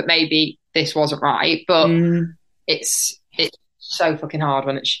knew that maybe this wasn't right, but it's so fucking hard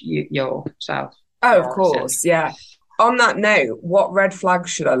when it's yourself. Oh, of course. Yeah. On that note, what red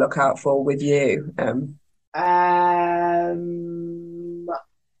flags should I look out for with you?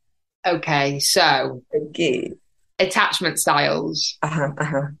 Okay, so attachment styles.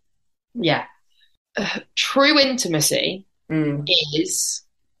 Yeah. True intimacy is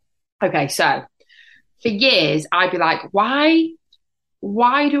okay. So for years, I'd be like, why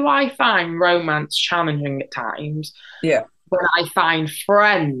do I find romance challenging at times? Yeah. When I find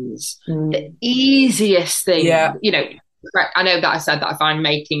friends the easiest thing, I know that I said that I find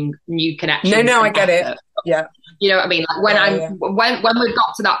making new connections. No, I get it. Yeah. You know what I mean? Like when we've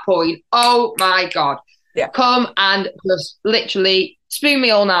got to that point, oh my God. Yeah. Come and just literally spoon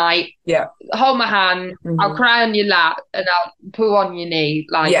me all night. Yeah. Hold my hand. I'll cry on your lap and I'll poo on your knee.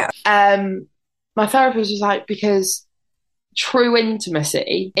 Like, my therapist was like, because true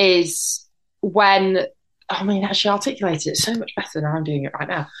intimacy is when I mean, actually articulated it so much better than I'm doing it right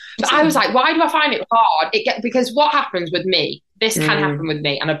now. But I was like, why do I find it hard? Because what happens with me, this can happen with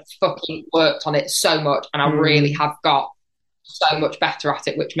me, and I've fucking worked on it so much, and I really have got so much better at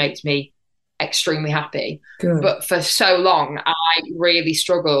it, which makes me extremely happy. Good. But for so long, I really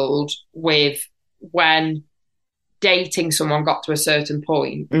struggled with when dating someone got to a certain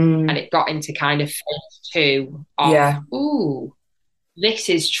point and it got into kind of phase 2 of, ooh, this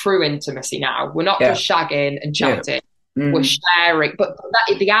is true intimacy now. We're not just shagging and chatting. We're sharing. But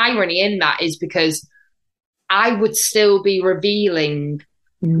the irony in that is because I would still be revealing.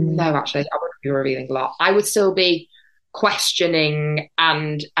 No, actually, I wouldn't be revealing a lot. I would still be questioning,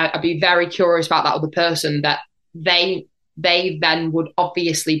 and I'd be very curious about that other person, that they then would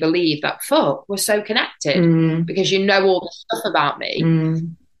obviously believe that, fuck, we're so connected because you know all the stuff about me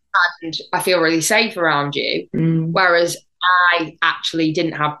and I feel really safe around you. Whereas I actually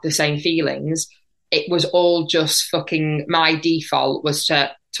didn't have the same feelings. It was all just fucking, my default was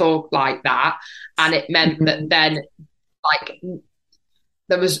to talk like that. And it meant that then, like,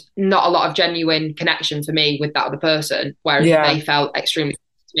 there was not a lot of genuine connection for me with that other person, whereas they felt extremely to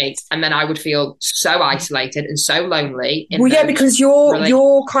me. And then I would feel so isolated and so lonely. Because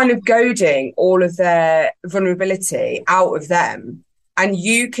you're kind of goading all of their vulnerability out of them. And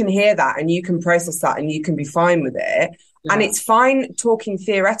you can hear that and you can process that and you can be fine with it. Yeah. And it's fine talking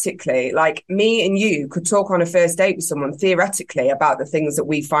theoretically. Like, me and you could talk on a first date with someone theoretically about the things that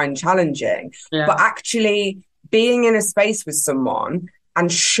we find challenging. Yeah. But actually being in a space with someone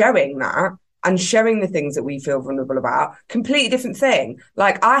and showing that and showing the things that we feel vulnerable about, completely different thing.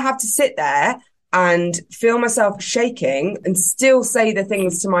 Like, I have to sit there and feel myself shaking and still say the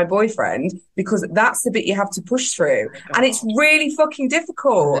things to my boyfriend, because that's the bit you have to push through. And it's really fucking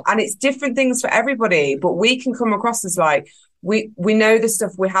difficult, and it's different things for everybody, but we can come across as like, we know the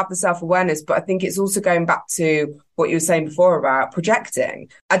stuff, we have the self-awareness, but I think it's also going back to what you were saying before about projecting.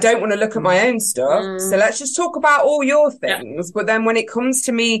 I don't want to look at my own stuff, so let's just talk about all your things. Yeah. But then when it comes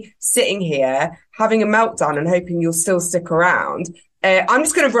to me sitting here having a meltdown and hoping you'll still stick around, I'm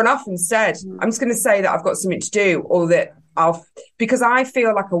just going to run off instead. I'm just going to say that I've got something to do, or that because I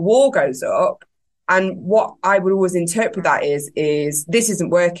feel like a wall goes up, and what I would always interpret that is this isn't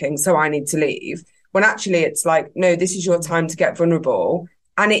working, so I need to leave. When actually it's like, no, this is your time to get vulnerable.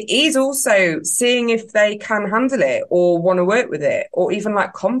 And it is also seeing if they can handle it or want to work with it, or even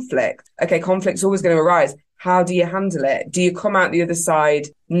like conflict. Okay, conflict's always going to arise. How do you handle it? Do you come out the other side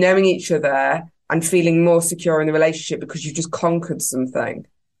knowing each other and feeling more secure in the relationship because you've just conquered something?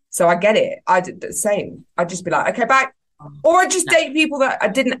 So I get it. I did the same. I'd just be like, okay, bye. Or I'd just date people that I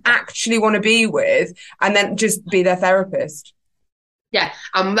didn't actually want to be with and then just be their therapist. Yeah.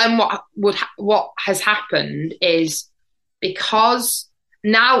 And then what has happened is, because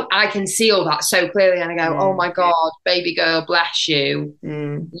now I can see all that so clearly, and I go, oh my God, baby girl, bless you.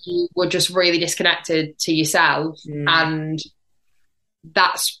 You were just really disconnected to yourself. And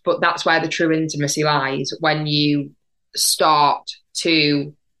that's where the true intimacy lies, when you start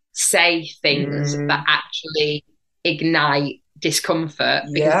to say things that actually ignite discomfort.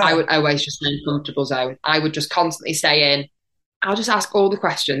 Because I would always just be in a comfortable zone. I would just constantly stay in. I'll just ask all the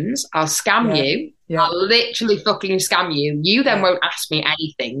questions. I'll scam you. Yeah. I'll literally fucking scam you. You then won't ask me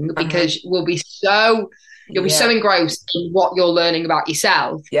anything because you'll be so engrossed in what you're learning about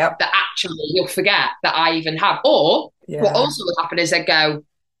yourself that actually you'll forget that I even have. Or what also would happen is they go,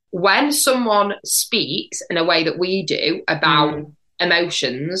 when someone speaks in a way that we do about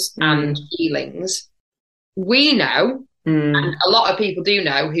emotions and feelings, we know, and a lot of people do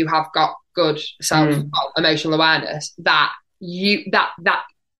know who have got good emotional awareness, that that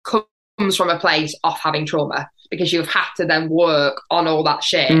comes from a place of having trauma, because you've had to then work on all that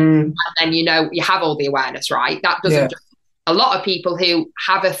shit, and then you have all the awareness, right? That doesn't just, a lot of people who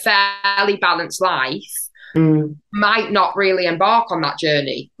have a fairly balanced life might not really embark on that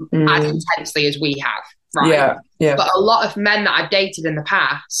journey as intensely as we have, right? But a lot of men that I've dated in the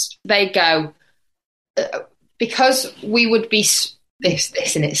past, they go, because we would be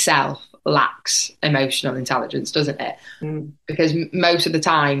this in itself lacks emotional intelligence, doesn't it? Because most of the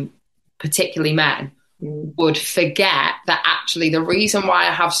time, particularly men, would forget that actually the reason why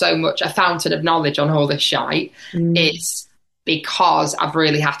I have so much a fountain of knowledge on all this shite is because I've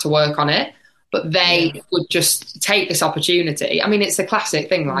really had to work on it. But they would just take this opportunity. I mean, it's the classic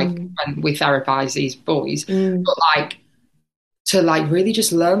thing, like when we therapize these boys, but like to like really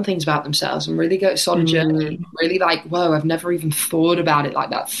just learn things about themselves and really go on a journey. Really like, whoa, I've never even thought about it like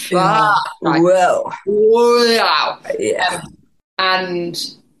that. Fuck. Like, wow. Yeah. And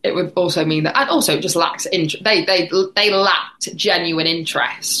it would also mean that, and also it just lacks interest. They lacked genuine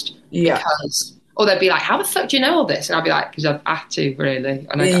interest because Or they'd be like, how the fuck do you know all this? And I'd be like, because I've had to, really.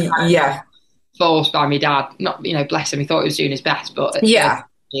 And I got Yeah. forced by my dad. Not, bless him, he thought he was doing his best, but yeah.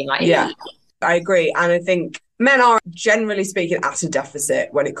 being like, Yeah. I agree. And I think men are, generally speaking, at a deficit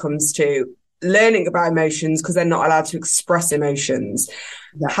when it comes to learning about emotions because they're not allowed to express emotions.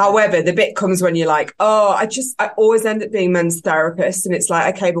 Exactly. However, the bit comes when you're like, oh, I always end up being men's therapist. And it's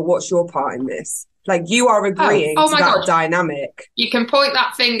like, okay, but what's your part in this? Like, you are agreeing to that dynamic. You can point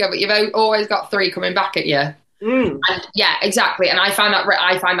that finger, but you've always got three coming back at you. Mm. And yeah, exactly. And I find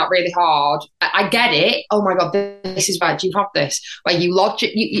that really hard. I get it. Oh my God, this is bad. Do you have this? Where you lodge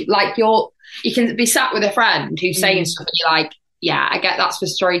it, you can be sat with a friend who's saying stuff and you're like, yeah, I get that's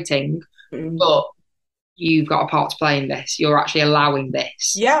frustrating, but you've got a part to play in this. You're actually allowing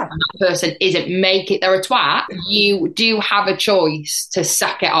this. Yeah. And that person they're a twat. You do have a choice to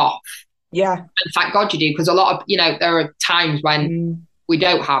sack it off. Yeah. And thank God you do, because a lot of, there are times when we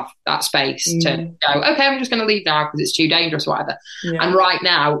don't have that space to go, okay, I'm just going to leave now because it's too dangerous or whatever. Yeah. And right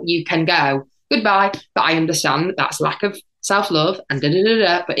now you can go, goodbye, but I understand that that's lack of self-love and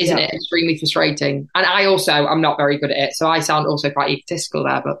but isn't it extremely frustrating? And I'm not very good at it, so I sound also quite egotistical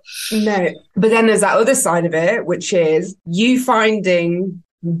there, but no. But then there's that other side of it, which is you finding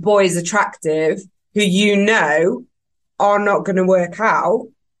boys attractive who are not going to work out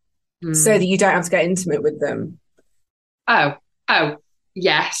so that you don't have to get intimate with them. Oh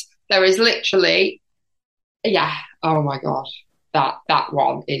yes, there is literally, yeah, oh my God, that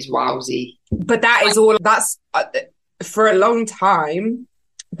one is wowsy. But that's for a long time,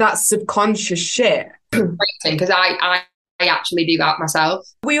 that's subconscious shit. Because I actually do that myself.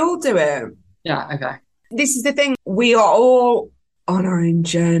 We all do it. Yeah, okay. This is the thing. We are all on our own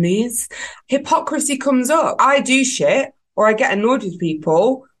journeys. Hypocrisy comes up. I do shit or I get annoyed with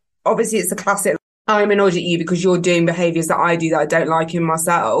people. Obviously, it's the classic, I'm annoyed at you because you're doing behaviours that I do that I don't like in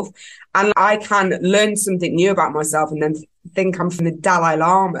myself. And I can learn something new about myself and then think I'm from the Dalai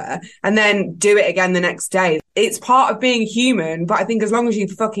Lama and then do it again the next day. It's part of being human, but I think as long as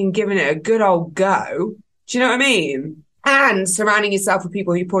you've fucking given it a good old go, do you know what I mean? And surrounding yourself with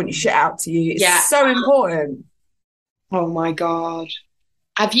people who point your shit out to you is so important. Oh my God.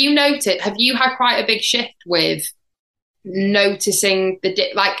 Have you had quite a big shift with noticing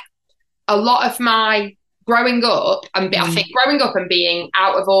a lot of my growing up, and I think growing up and being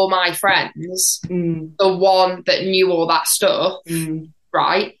out of all my friends, the one that knew all that stuff,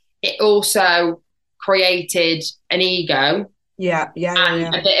 right? It also created an ego. Yeah.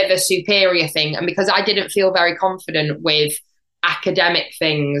 A bit of a superior thing. And because I didn't feel very confident with academic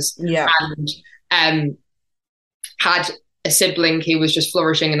things and had a sibling who was just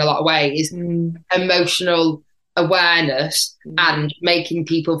flourishing in a lot of ways, emotional awareness and making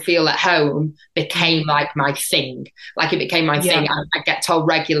people feel at home became like my thing. Like it became my thing. I get told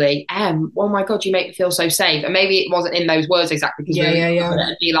regularly, oh my God, you make me feel so safe. And maybe it wasn't in those words exactly, because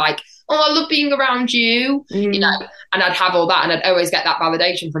it'd be like, oh, I love being around you, and I'd have all that, and I'd always get that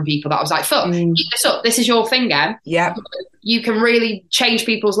validation from people that I was like, fuck, keep this up, this is your thing, you can really change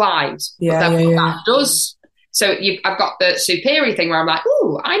people's lives. That does. So I've got the superior thing where I'm like,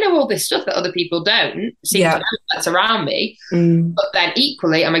 ooh, I know all this stuff that other people don't seem to know that's around me. But then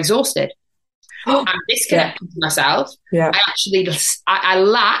equally, I'm exhausted. I'm disconnected to myself. I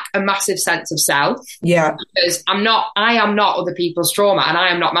lack a massive sense of self. Because I am not other people's trauma, and I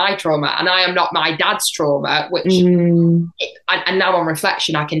am not my trauma, and I am not my dad's trauma, which, and now on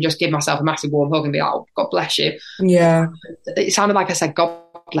reflection, I can just give myself a massive warm hug and be like, oh, God bless you. Yeah. It sounded like I said, God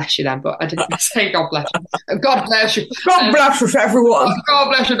bless you then, but I didn't say God bless you. God bless you. God bless you, everyone. God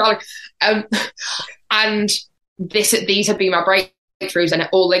bless you, darling. And these have been my breakthroughs, and it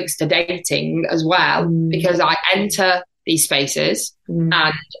all links to dating as well, because I enter these spaces and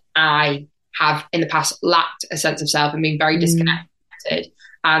I have in the past lacked a sense of self and been very disconnected,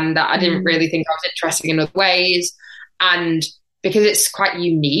 and that I didn't really think I was interesting in other ways. And because it's quite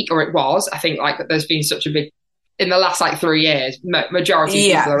unique, or it was, I think like there's been such a big, in the last 3 years,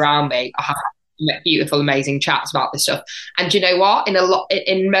 majority of people around me have beautiful, amazing chats about this stuff. And do you know what?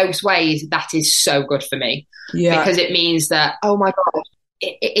 In most ways, that is so good for me, because it means that, oh my God,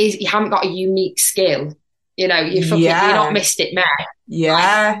 it is, you haven't got a unique skill. You're not Mystic Man.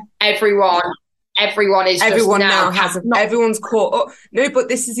 Yeah. Everyone is. Everyone now has. Everyone's caught up. No, but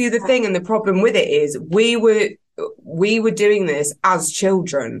this is the other thing, and the problem with it is we were doing this as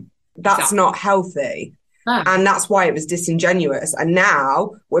children. That's not healthy. And that's why it was disingenuous. And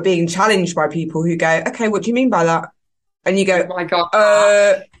now we're being challenged by people who go, okay, what do you mean by that? And you go, oh my God.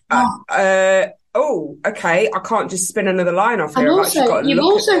 Oh, okay, I can't just spin another line off here. And you've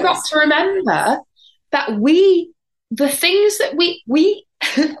also got to remember that the things that we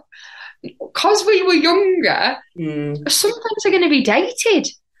because we were younger, some things are going to be dated.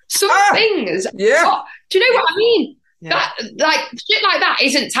 Some things. Yeah. Oh, do you know what I mean? Yeah. That, like, shit like that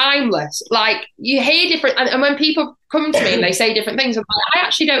isn't timeless. Like, you hear different, and when people come to me and they say different things, I'm like, I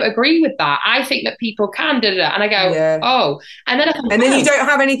actually don't agree with that. I think that people can do that. And I go, oh. And then you don't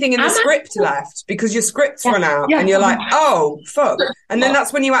have anything in the script left because your script's run out. And you're like, oh, fuck. And then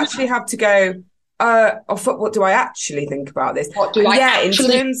that's when you actually have to go, oh, fuck, what do I actually think about this? What do I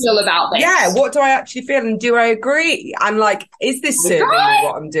actually feel about this? Yeah, what do I actually feel? And do I agree? And like, is this serving me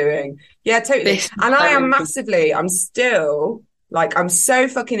what I'm doing? Yeah, totally. And I am massively, I'm still, like, I'm so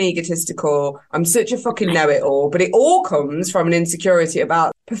fucking egotistical. I'm such a fucking know-it-all. But it all comes from an insecurity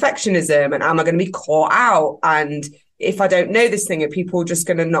about perfectionism and am I going to be caught out? And if I don't know this thing, are people just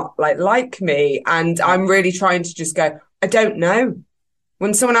going to not like me? And I'm really trying to just go, I don't know.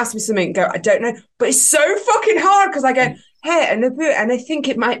 When someone asks me something, go, I don't know. But it's so fucking hard because I go, hey, and I think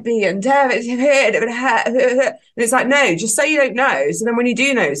it might be, and it's like, no, just say you don't know. So then when you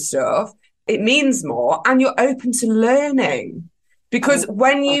do know stuff, it means more and you're open to learning. Because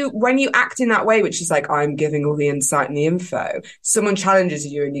when you act in that way, which is like, I'm giving all the insight and the info, someone challenges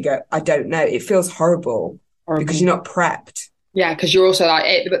you and you go, I don't know. It feels horrible. Because you're not prepped. Yeah, because you're also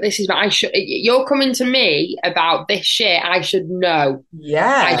like, but this is what you're coming to me about this shit, I should know. Yeah.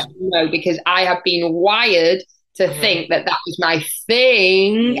 I should know because I have been wired to think that was my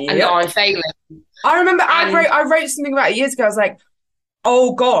thing and now I'm failing. I remember I wrote something about it years ago. I was like,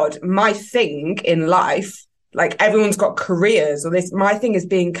 oh God, my thing in life, like everyone's got careers or this, my thing is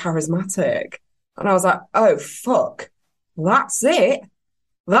being charismatic. And I was like, oh fuck, that's it.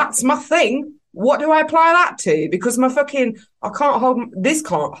 That's my thing. What do I apply that to? Because can't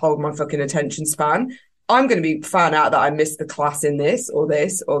hold my fucking attention span. I'm going to be found out that I missed the class in this or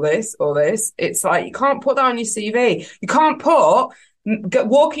this or this or this. It's like, you can't put that on your CV. You can't put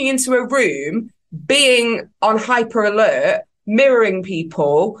walking into a room, being on hyper alert, mirroring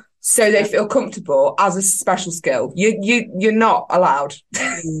people so they feel comfortable as a special skill. You're not allowed.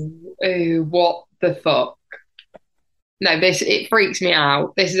 Ooh, what the fuck? No, it freaks me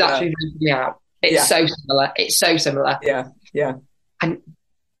out. This is actually freaking me out. It's so similar. It's so similar. Yeah, yeah. And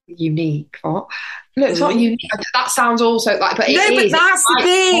unique. What? No, it's not unique. That sounds also like, but it is. But that's the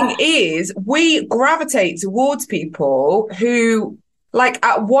thing is we gravitate towards people who, like,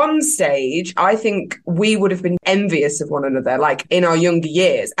 at one stage, I think we would have been envious of one another, like in our younger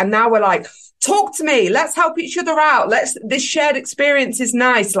years. And now we're like, talk to me. Let's help each other out. This shared experience is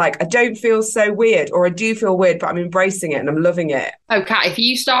nice. Like, I don't feel so weird, or I do feel weird, but I'm embracing it and I'm loving it. Oh, Kat, if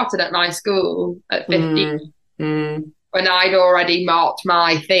you started at my school at 15, when I'd already marked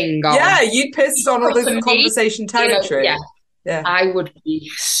my thing on. Yeah, you'd pissed on all the conversation territory. Yeah. I would be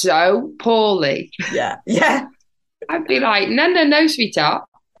so poorly. Yeah. Yeah. I'd be like, no, sweetheart.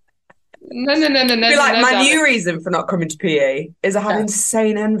 No. Be like, my new reason for not coming to PE is I have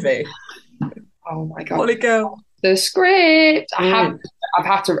insane envy. Oh my God. Holy girl. The script. I've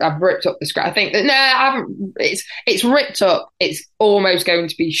ripped up the script. I think that, no, I haven't. It's ripped up. It's almost going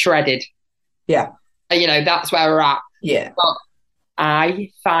to be shredded. Yeah. You know, that's where we're at. Yeah. But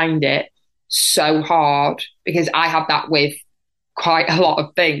I find it so hard because I have that with quite a lot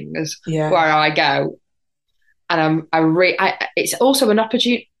of things where I go and it's also an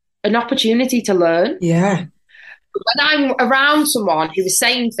opportunity to learn. Yeah. When I'm around someone who is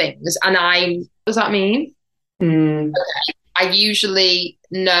saying things and what does that mean? I usually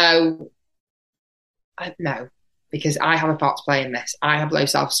know, because I have a part to play in this. I have low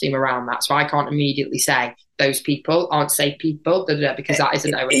self-esteem around that, so I can't immediately say those people aren't safe people, because that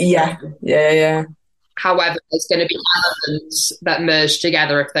isn't a Yeah. However, there's going to be elements that merge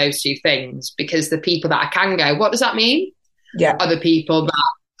together of those two things, because the people that I can go, what does that mean? Yeah. Are the people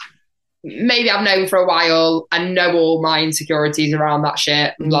that maybe I've known for a while and know all my insecurities around that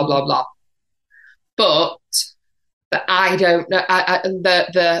shit, blah, blah, blah. But I don't know,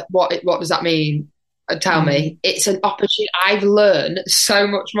 what does that mean? Tell me. It's an opportunity. I've learned so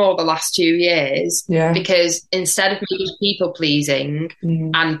much more the last 2 years because instead of me just people pleasing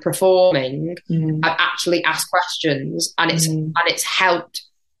and performing, I've actually asked questions, and it's helped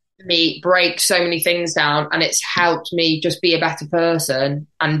me break so many things down, and it's helped me just be a better person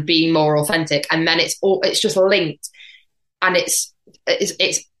and be more authentic. And then it's just linked, and it's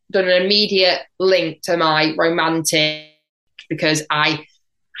done an immediate link to my romantic, because I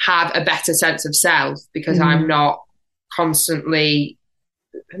have a better sense of self, because I'm not constantly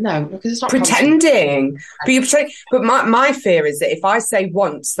because it's not pretending. But my fear is that if I say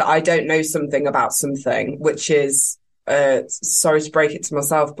once that I don't know something about something, which is sorry to break it to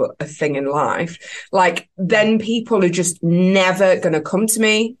myself, but a thing in life, like, then people are just never going to come to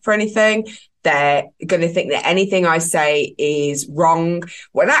me for anything. They're going to think that anything I say is wrong,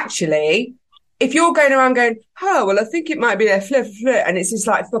 when actually, if you're going around going, oh, well, I think it might be a flip, and it's this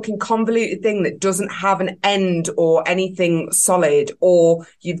like fucking convoluted thing that doesn't have an end or anything solid, or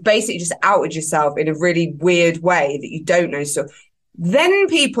you've basically just outed yourself in a really weird way that you don't know stuff, then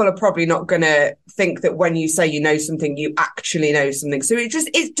people are probably not going to think that when you say you know something, you actually know something. So it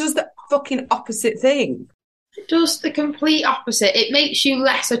does the fucking opposite thing. It does the complete opposite. It makes you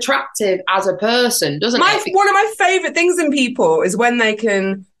less attractive as a person, doesn't it? One of my favourite things in people is when they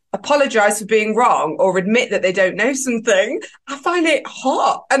can apologise for being wrong or admit that they don't know something. I find it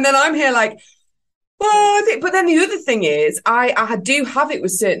hot. And then I'm here like, well, but then the other thing is, I do have it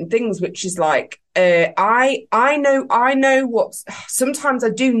with certain things, which is like, I know what, sometimes I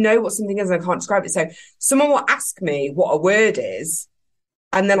do know what something is and I can't describe it. So someone will ask me what a word is,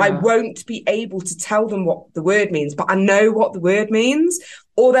 and then I won't be able to tell them what the word means, but I know what the word means.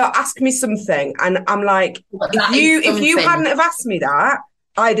 Or they'll ask me something and I'm like, if you hadn't have asked me that,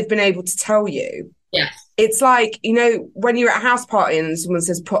 I'd have been able to tell you. Yes. It's like, you know, when you're at a house party and someone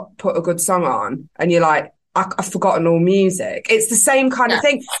says, put a good song on, and you're like, I've forgotten all music. It's the same kind of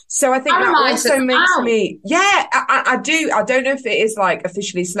thing. So I think that also makes me, I do. I don't know if it is like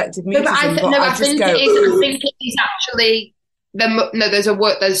officially selective mutism, I think it is actually,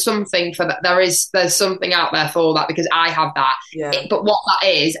 there's something for that. There's something out there for that, because I have that. Yeah. But what that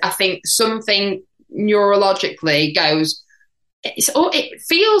is, I think something neurologically goes, it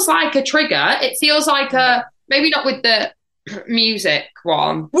feels like a trigger. It feels like maybe not with the music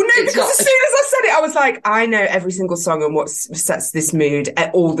one. Well, no, because as soon as I said it, I was like, I know every single song and what sets this mood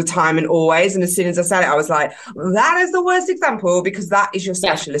all the time and always. And as soon as I said it, I was like, that is the worst example, because that is your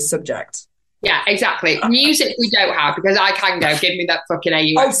specialist subject. Yeah, exactly. Music we don't have, because I can go, give me that fucking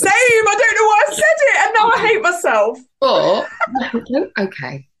AUX. Oh, same. I don't know why I said it, and now I hate myself. But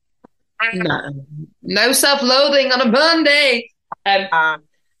okay. No self-loathing on a Monday.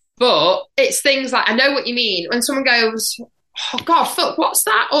 But it's things like, I know what you mean. When someone goes, oh, God, fuck, what's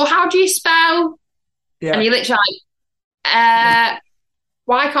that? Or how do you spell? Yeah. And you're literally like,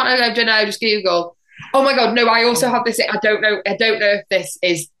 why can't I don't know, just Google. Oh my God, no, I also have this. I don't know if this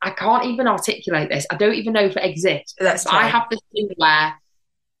is, I can't even articulate this. I don't even know if it exists. I have this thing where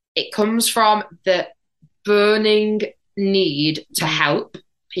it comes from the burning need to help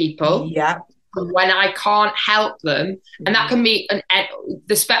people. Yeah. When I can't help them, and that can be,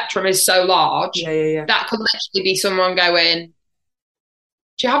 the spectrum is so large, that could literally be someone going,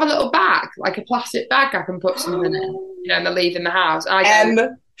 do you have a little bag, like a plastic bag I can put something in, you know, and they're leaving the house. And I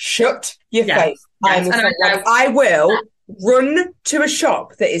go, shut your face. I will run to a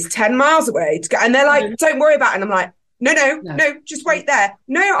shop that is 10 miles away to go, and they're like, don't worry about it. And I'm like, no, just wait there.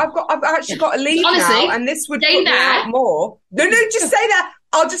 No, I've actually got to leave now, and this would put me out more. No, just stay there.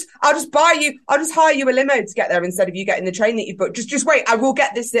 I'll just hire you a limo to get there instead of you getting the train that you booked. Just wait, I will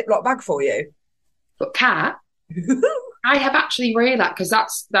get this Ziploc bag for you. But Kat, I have actually realised, because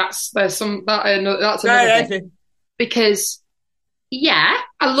that's another thing. Because I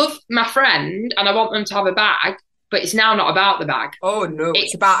love my friend and I want them to have a bag, but it's now not about the bag. Oh no,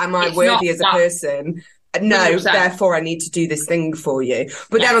 it's about, am I worthy as a person? No, 100%. Therefore I need to do this thing for you.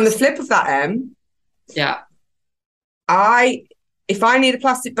 But then on the flip of that, if I need a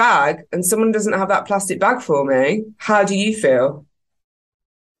plastic bag and someone doesn't have that plastic bag for me, how do you feel?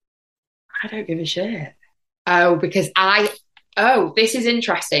 I don't give a shit. Oh, because this is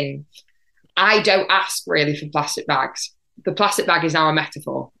interesting. I don't ask really for plastic bags. The plastic bag is now a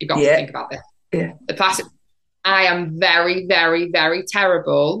metaphor. You've got to think about this. Yeah. The plastic, I am very, very, very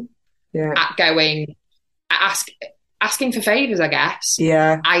terrible at asking for favours, I guess.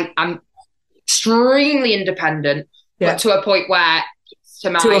 Yeah. I'm extremely independent. But to a point where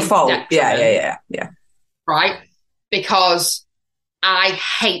to a fault. Yeah. Right? Because I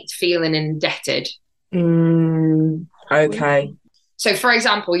hate feeling indebted. Okay. So, for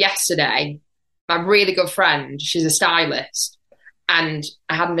example, yesterday, my really good friend, she's a stylist, and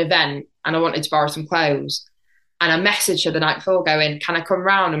I had an event and I wanted to borrow some clothes. And I messaged her the night before going, can I come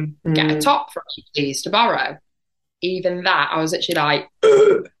round and get a top from you, please, to borrow? Even that, I was actually like,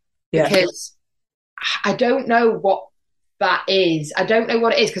 because I don't know what that is. I don't know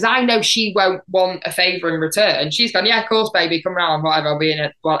what it is, because I know she won't want a favour in return. She's gone, yeah, of course, baby, come round, whatever, I'll be in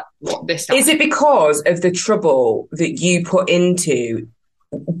it this time. Is it because of the trouble that you put into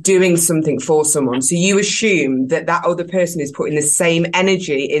doing something for someone? So you assume that other person is putting the same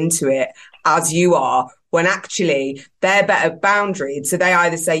energy into it as you are, when actually they're better boundaried. So they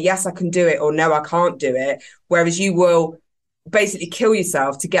either say, yes, I can do it, or no, I can't do it. Whereas you will basically kill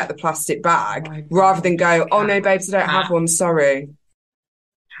yourself to get the plastic bag rather than go, oh no, babes, I don't have one. Sorry.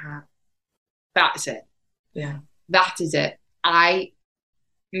 That's it. Yeah. That is it. I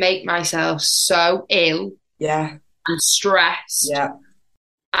make myself so ill. Yeah. And stressed. Yeah.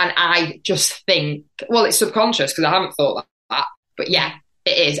 And I just think, well, it's subconscious because I haven't thought that. But yeah,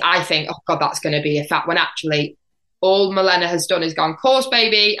 it is. I think, oh God, that's going to be a fact, when actually all Milena has done is gone, course,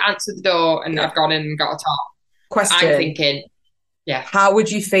 baby, answer the door, and I've gone in and got a top. Question. I'm thinking, yeah. How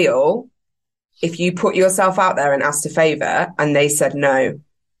would you feel if you put yourself out there and asked a favour and they said no?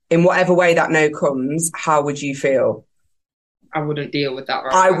 In whatever way that no comes, how would you feel? I wouldn't deal with that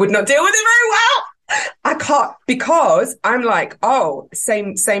right I now. would not deal with it very well. I can't, because I'm like, oh,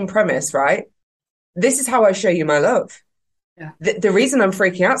 same premise, right? This is how I show you my love. Yeah. The reason I'm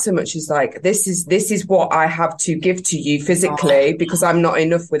freaking out so much is like, this is what I have to give to you physically, because I'm not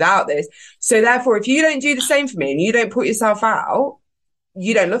enough without this. So therefore, if you don't do the same for me and you don't put yourself out,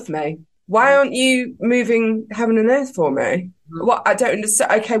 you don't love me. Why aren't you moving heaven and earth for me? What? I don't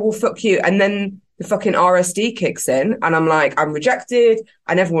understand. Okay, well, fuck you. And then the fucking RSD kicks in and I'm like, I'm rejected.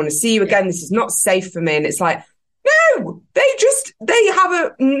 I never want to see you again. This is not safe for me. And it's like, no, they have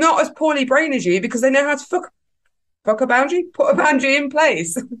a not as poorly brain as you because they know how to fuck a boundary, put a boundary in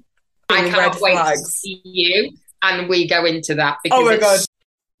place. I can't wait to see you and we go into that. Because oh my God.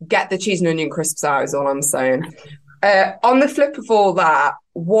 Get the cheese and onion crisps out is all I'm saying. On the flip of all that,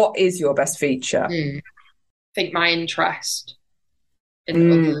 what is your best feature? I think my interest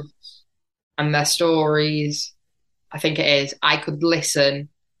in others and their stories. I think it is. I could listen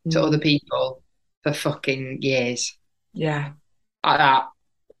to other people for fucking years. Yeah. Like that.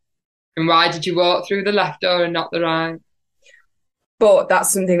 And why did you walk through the left door and not the right? But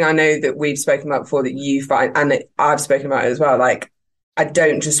that's something I know that we've spoken about before that you find, and I've spoken about it as well. Like, I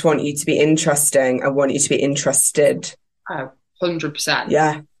don't just want you to be interesting. I want you to be interested. Oh, 100%.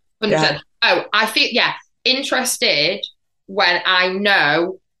 Yeah. 100%. Yeah. Oh, I feel, interested when I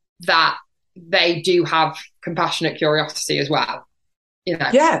know that they do have compassionate curiosity as well. You know,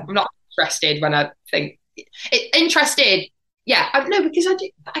 I'm not interested when I think interested. Yeah, no, because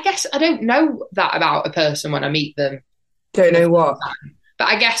I guess I don't know that about a person when I meet them. Don't know what, but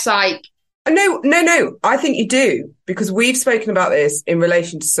I guess like no. I think you do, because we've spoken about this in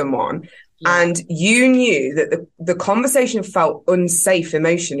relation to someone, and you knew that the conversation felt unsafe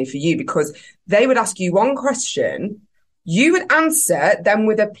emotionally for you because they would ask you one question. You would answer them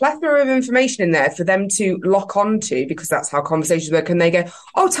with a plethora of information in there for them to lock onto, because that's how conversations work. And they go,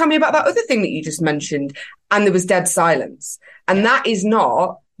 oh, tell me about that other thing that you just mentioned. And there was dead silence. And that is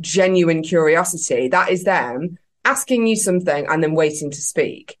not genuine curiosity. That is them asking you something and then waiting to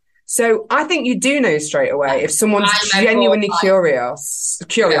speak. So I think you do know straight away if someone's genuinely curious.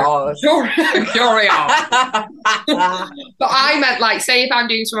 Curious. But I meant like, say if I'm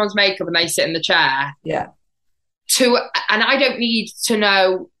doing someone's makeup and they sit in the chair. Yeah. And I don't need to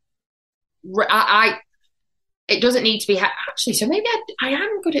know. It doesn't need to be actually. So maybe I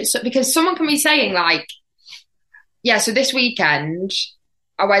am good at, because someone can be saying like, yeah. So this weekend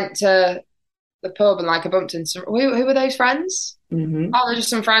I went to the pub and like I bumped into some, who were those friends? Mm-hmm. Oh, they're just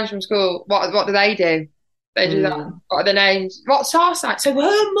some friends from school. What do they do? They do that. What are their names? What's our side? So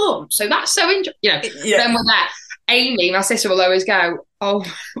her mum. So that's so interesting. You know. Yeah. Then we're there. Amy, my sister, will always go, oh,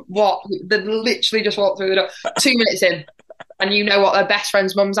 what? They literally just walked through the door 2 minutes in, and you know what their best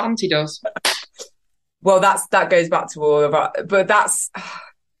friend's mum's auntie does. Well, that goes back to all of that, but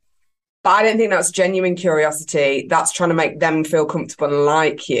I don't think that's genuine curiosity. That's trying to make them feel comfortable and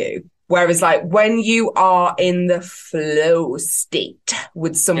like you. Whereas, like, when you are in the flow state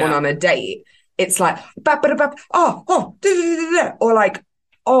with someone on a date, it's like,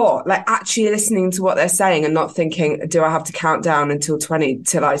 or like, actually listening to what they're saying and not thinking, do I have to count down until 20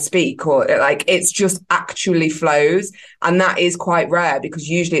 till I speak? Or like, it's just actually flows. And that is quite rare, because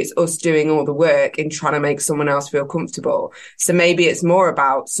usually it's us doing all the work in trying to make someone else feel comfortable. So maybe it's more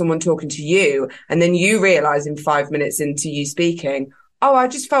about someone talking to you and then you realize in 5 minutes into you speaking, oh, I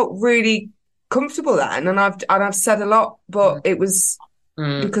just felt really comfortable then. And I've said a lot, but it was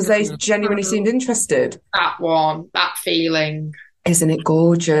because they genuinely seemed interested. That feeling. Isn't it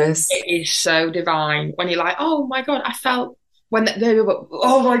gorgeous? It is so divine when you're like, oh my God, I felt when they were,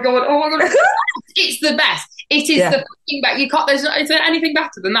 oh my God. It's the best. It is the fucking best. You can't, is there anything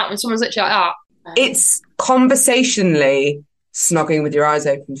better than that when someone's literally like that? It's conversationally snogging with your eyes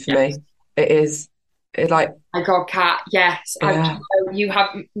open for me. It is. It like, my God, Kat, yes. You have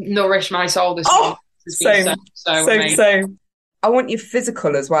nourished my soul this week. Same. I want you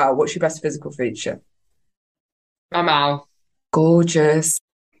physical as well. What's your best physical feature? My mouth. Gorgeous.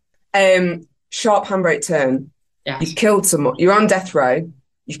 Sharp handbrake turn. Yes. You've killed someone. You're on death row.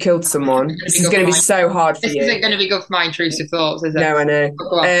 You've killed someone. This is going to be so hard for you. This isn't going to be good for my intrusive thoughts, is it? No, I know.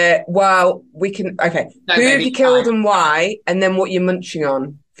 Well, we can... Okay. No, who have you killed and why? And then what you're munching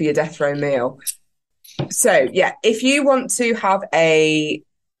on for your death row meal. So, yeah, if you want to have a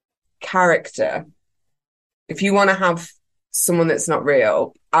character, if you want to have someone that's not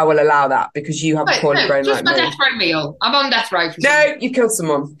real, I will allow that because you have a poorly brain like me. Just my death row meal. I'm on death row. No, you killed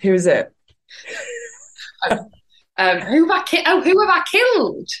someone. Who is it? Who have I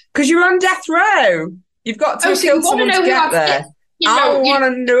killed? Because you're on death row. You've got to kill someone to get there. I want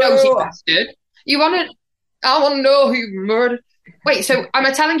to know. You want to? I want to know who you murdered. Wait, so am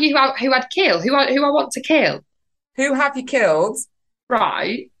I telling you who I'd kill? Who I want to kill? Who have you killed?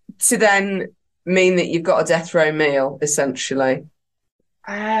 Right. To then mean that you've got a death row meal, essentially.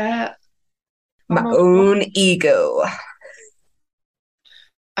 My own ego.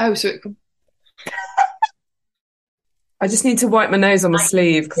 Oh, so it could... I just need to wipe my nose on my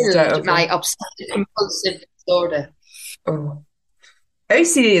sleeve because I don't. My obsessive compulsive disorder. Oh.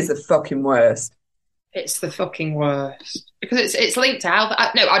 OCD is the fucking worst. It's the fucking worst because it's linked to health.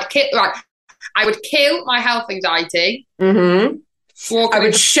 I would kill my health anxiety. Mm-hmm. I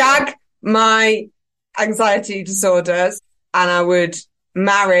would shag my anxiety disorders, and I would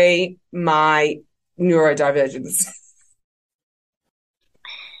marry my neurodivergence.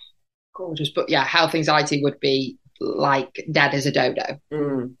 Gorgeous, but yeah, health anxiety would be like dead as a dodo.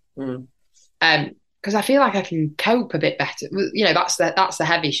 Because I feel like I can cope a bit better. You know, that's the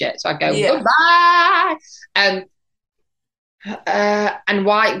heavy shit. So I go goodbye, and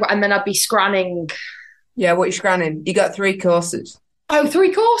why? And then I'd be scranning. Yeah, what are you scranning? You got 3 courses. Oh,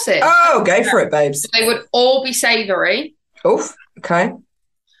 3 courses. Oh, go for it, babes. They would all be savoury. Oof. Okay.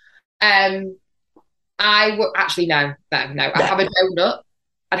 I would actually no. I'd have a donut.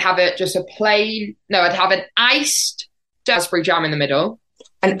 I'd have just a plain. No, I'd have an iced raspberry jam in the middle.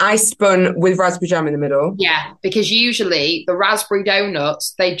 An iced bun with raspberry jam in the middle. Yeah, because usually the raspberry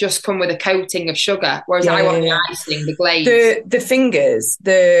donuts, they just come with a coating of sugar, whereas I want the icing, the glaze. The fingers,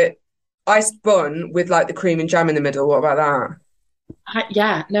 the iced bun with like the cream and jam in the middle. What about that?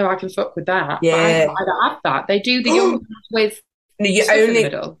 I can fuck with that. Yeah, I'd have that. They do the young with. No,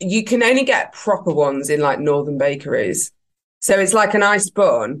 you can only get proper ones in like northern bakeries. So it's like an iced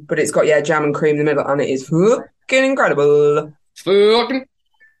bun, but it's got jam and cream in the middle, and it is fucking incredible. Fucking.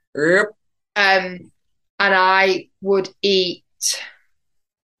 Yep. And I would eat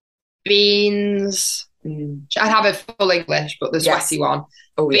beans. I'd have a full English, but the sweaty one.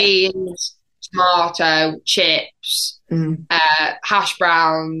 Oh, beans, tomato, chips, hash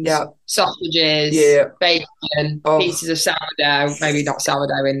browns, sausages, bacon, pieces of sourdough. Maybe not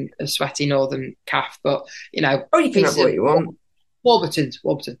sourdough in a sweaty northern calf, but you know. Oh, you can have what you want. Warburton.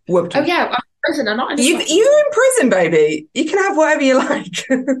 Oh yeah, I'm in prison. I'm not in. You're in prison, baby. You can have whatever you like.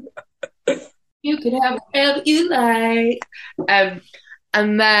 You can have whatever you like.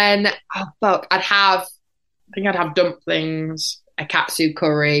 And then I'd have dumplings, a katsu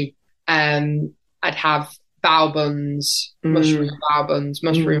curry. I'd have bao buns, mushroom bao buns,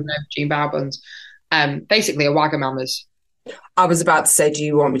 mushroom aubergine bao buns. Basically a Wagamama's. I was about to say, do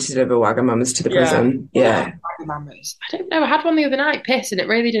you want me to deliver Wagamama's to the prison? Yeah. Wagamama's. I don't know. I had one the other night, piss, and it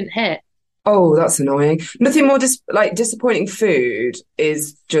really didn't hit. Oh, that's annoying. Nothing more disappointing food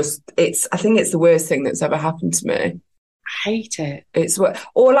is just, I think it's the worst thing that's ever happened to me. I hate it.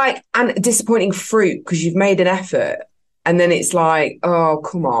 And disappointing fruit because you've made an effort and then it's like, oh,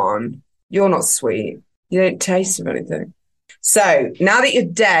 come on. You're not sweet. You don't taste of anything. So now that you're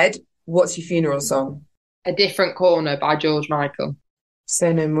dead, what's your funeral song? A Different Corner by George Michael.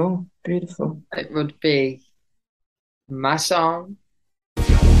 Say no more. Beautiful. It would be my song.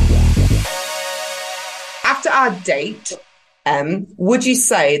 After our date, would you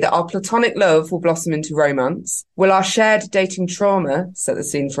say that our platonic love will blossom into romance? Will our shared dating trauma set the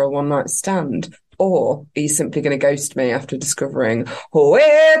scene for a one-night stand? Or are you simply going to ghost me after discovering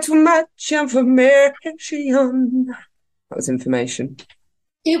way too much information? That was information.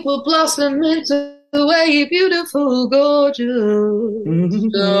 It will blossom into a beautiful, gorgeous,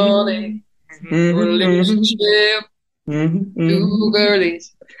 darling relationship. Two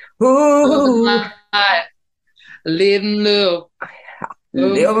girlies. Ooh. Live and love.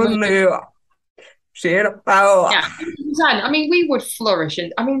 Live and love. Share the power. Yeah, I mean, we would flourish.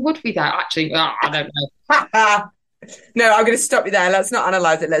 Would we though? Actually, I don't know. No, I'm going to stop you there. Let's not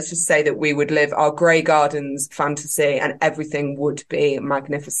analyse it. Let's just say that we would live our Grey Gardens fantasy and everything would be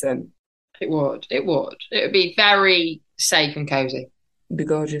magnificent. It would. It would. It would be very safe and cosy. It'd be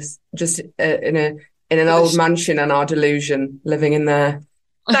gorgeous. Just in in an old mansion and our delusion, living in there.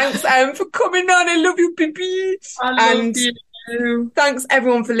 Thanks, for coming on. I love you, baby. I love you. Thanks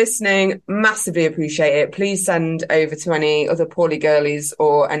everyone for listening. Massively appreciate it. Please send over to any other poorly girlies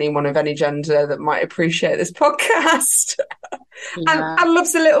or anyone of any gender that might appreciate this podcast. Yeah. And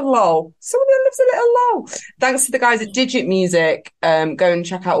loves a little lol. Someone who loves a little lol. Thanks to the guys at Digit Music. Go and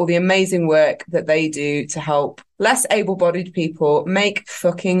check out all the amazing work that they do to help less able-bodied people make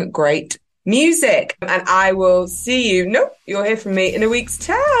fucking great music. And I will see you. Nope, you'll hear from me in a week's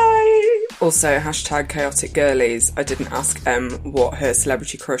time. Also, hashtag chaotic girlies. I didn't ask what her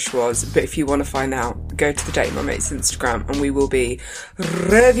celebrity crush was, but if you want to find out, go to the Dating My Mates Instagram and we will be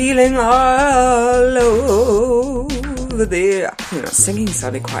revealing all over there. I think that singing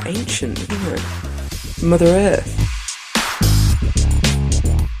sounded quite ancient, didn't it? Mother Earth.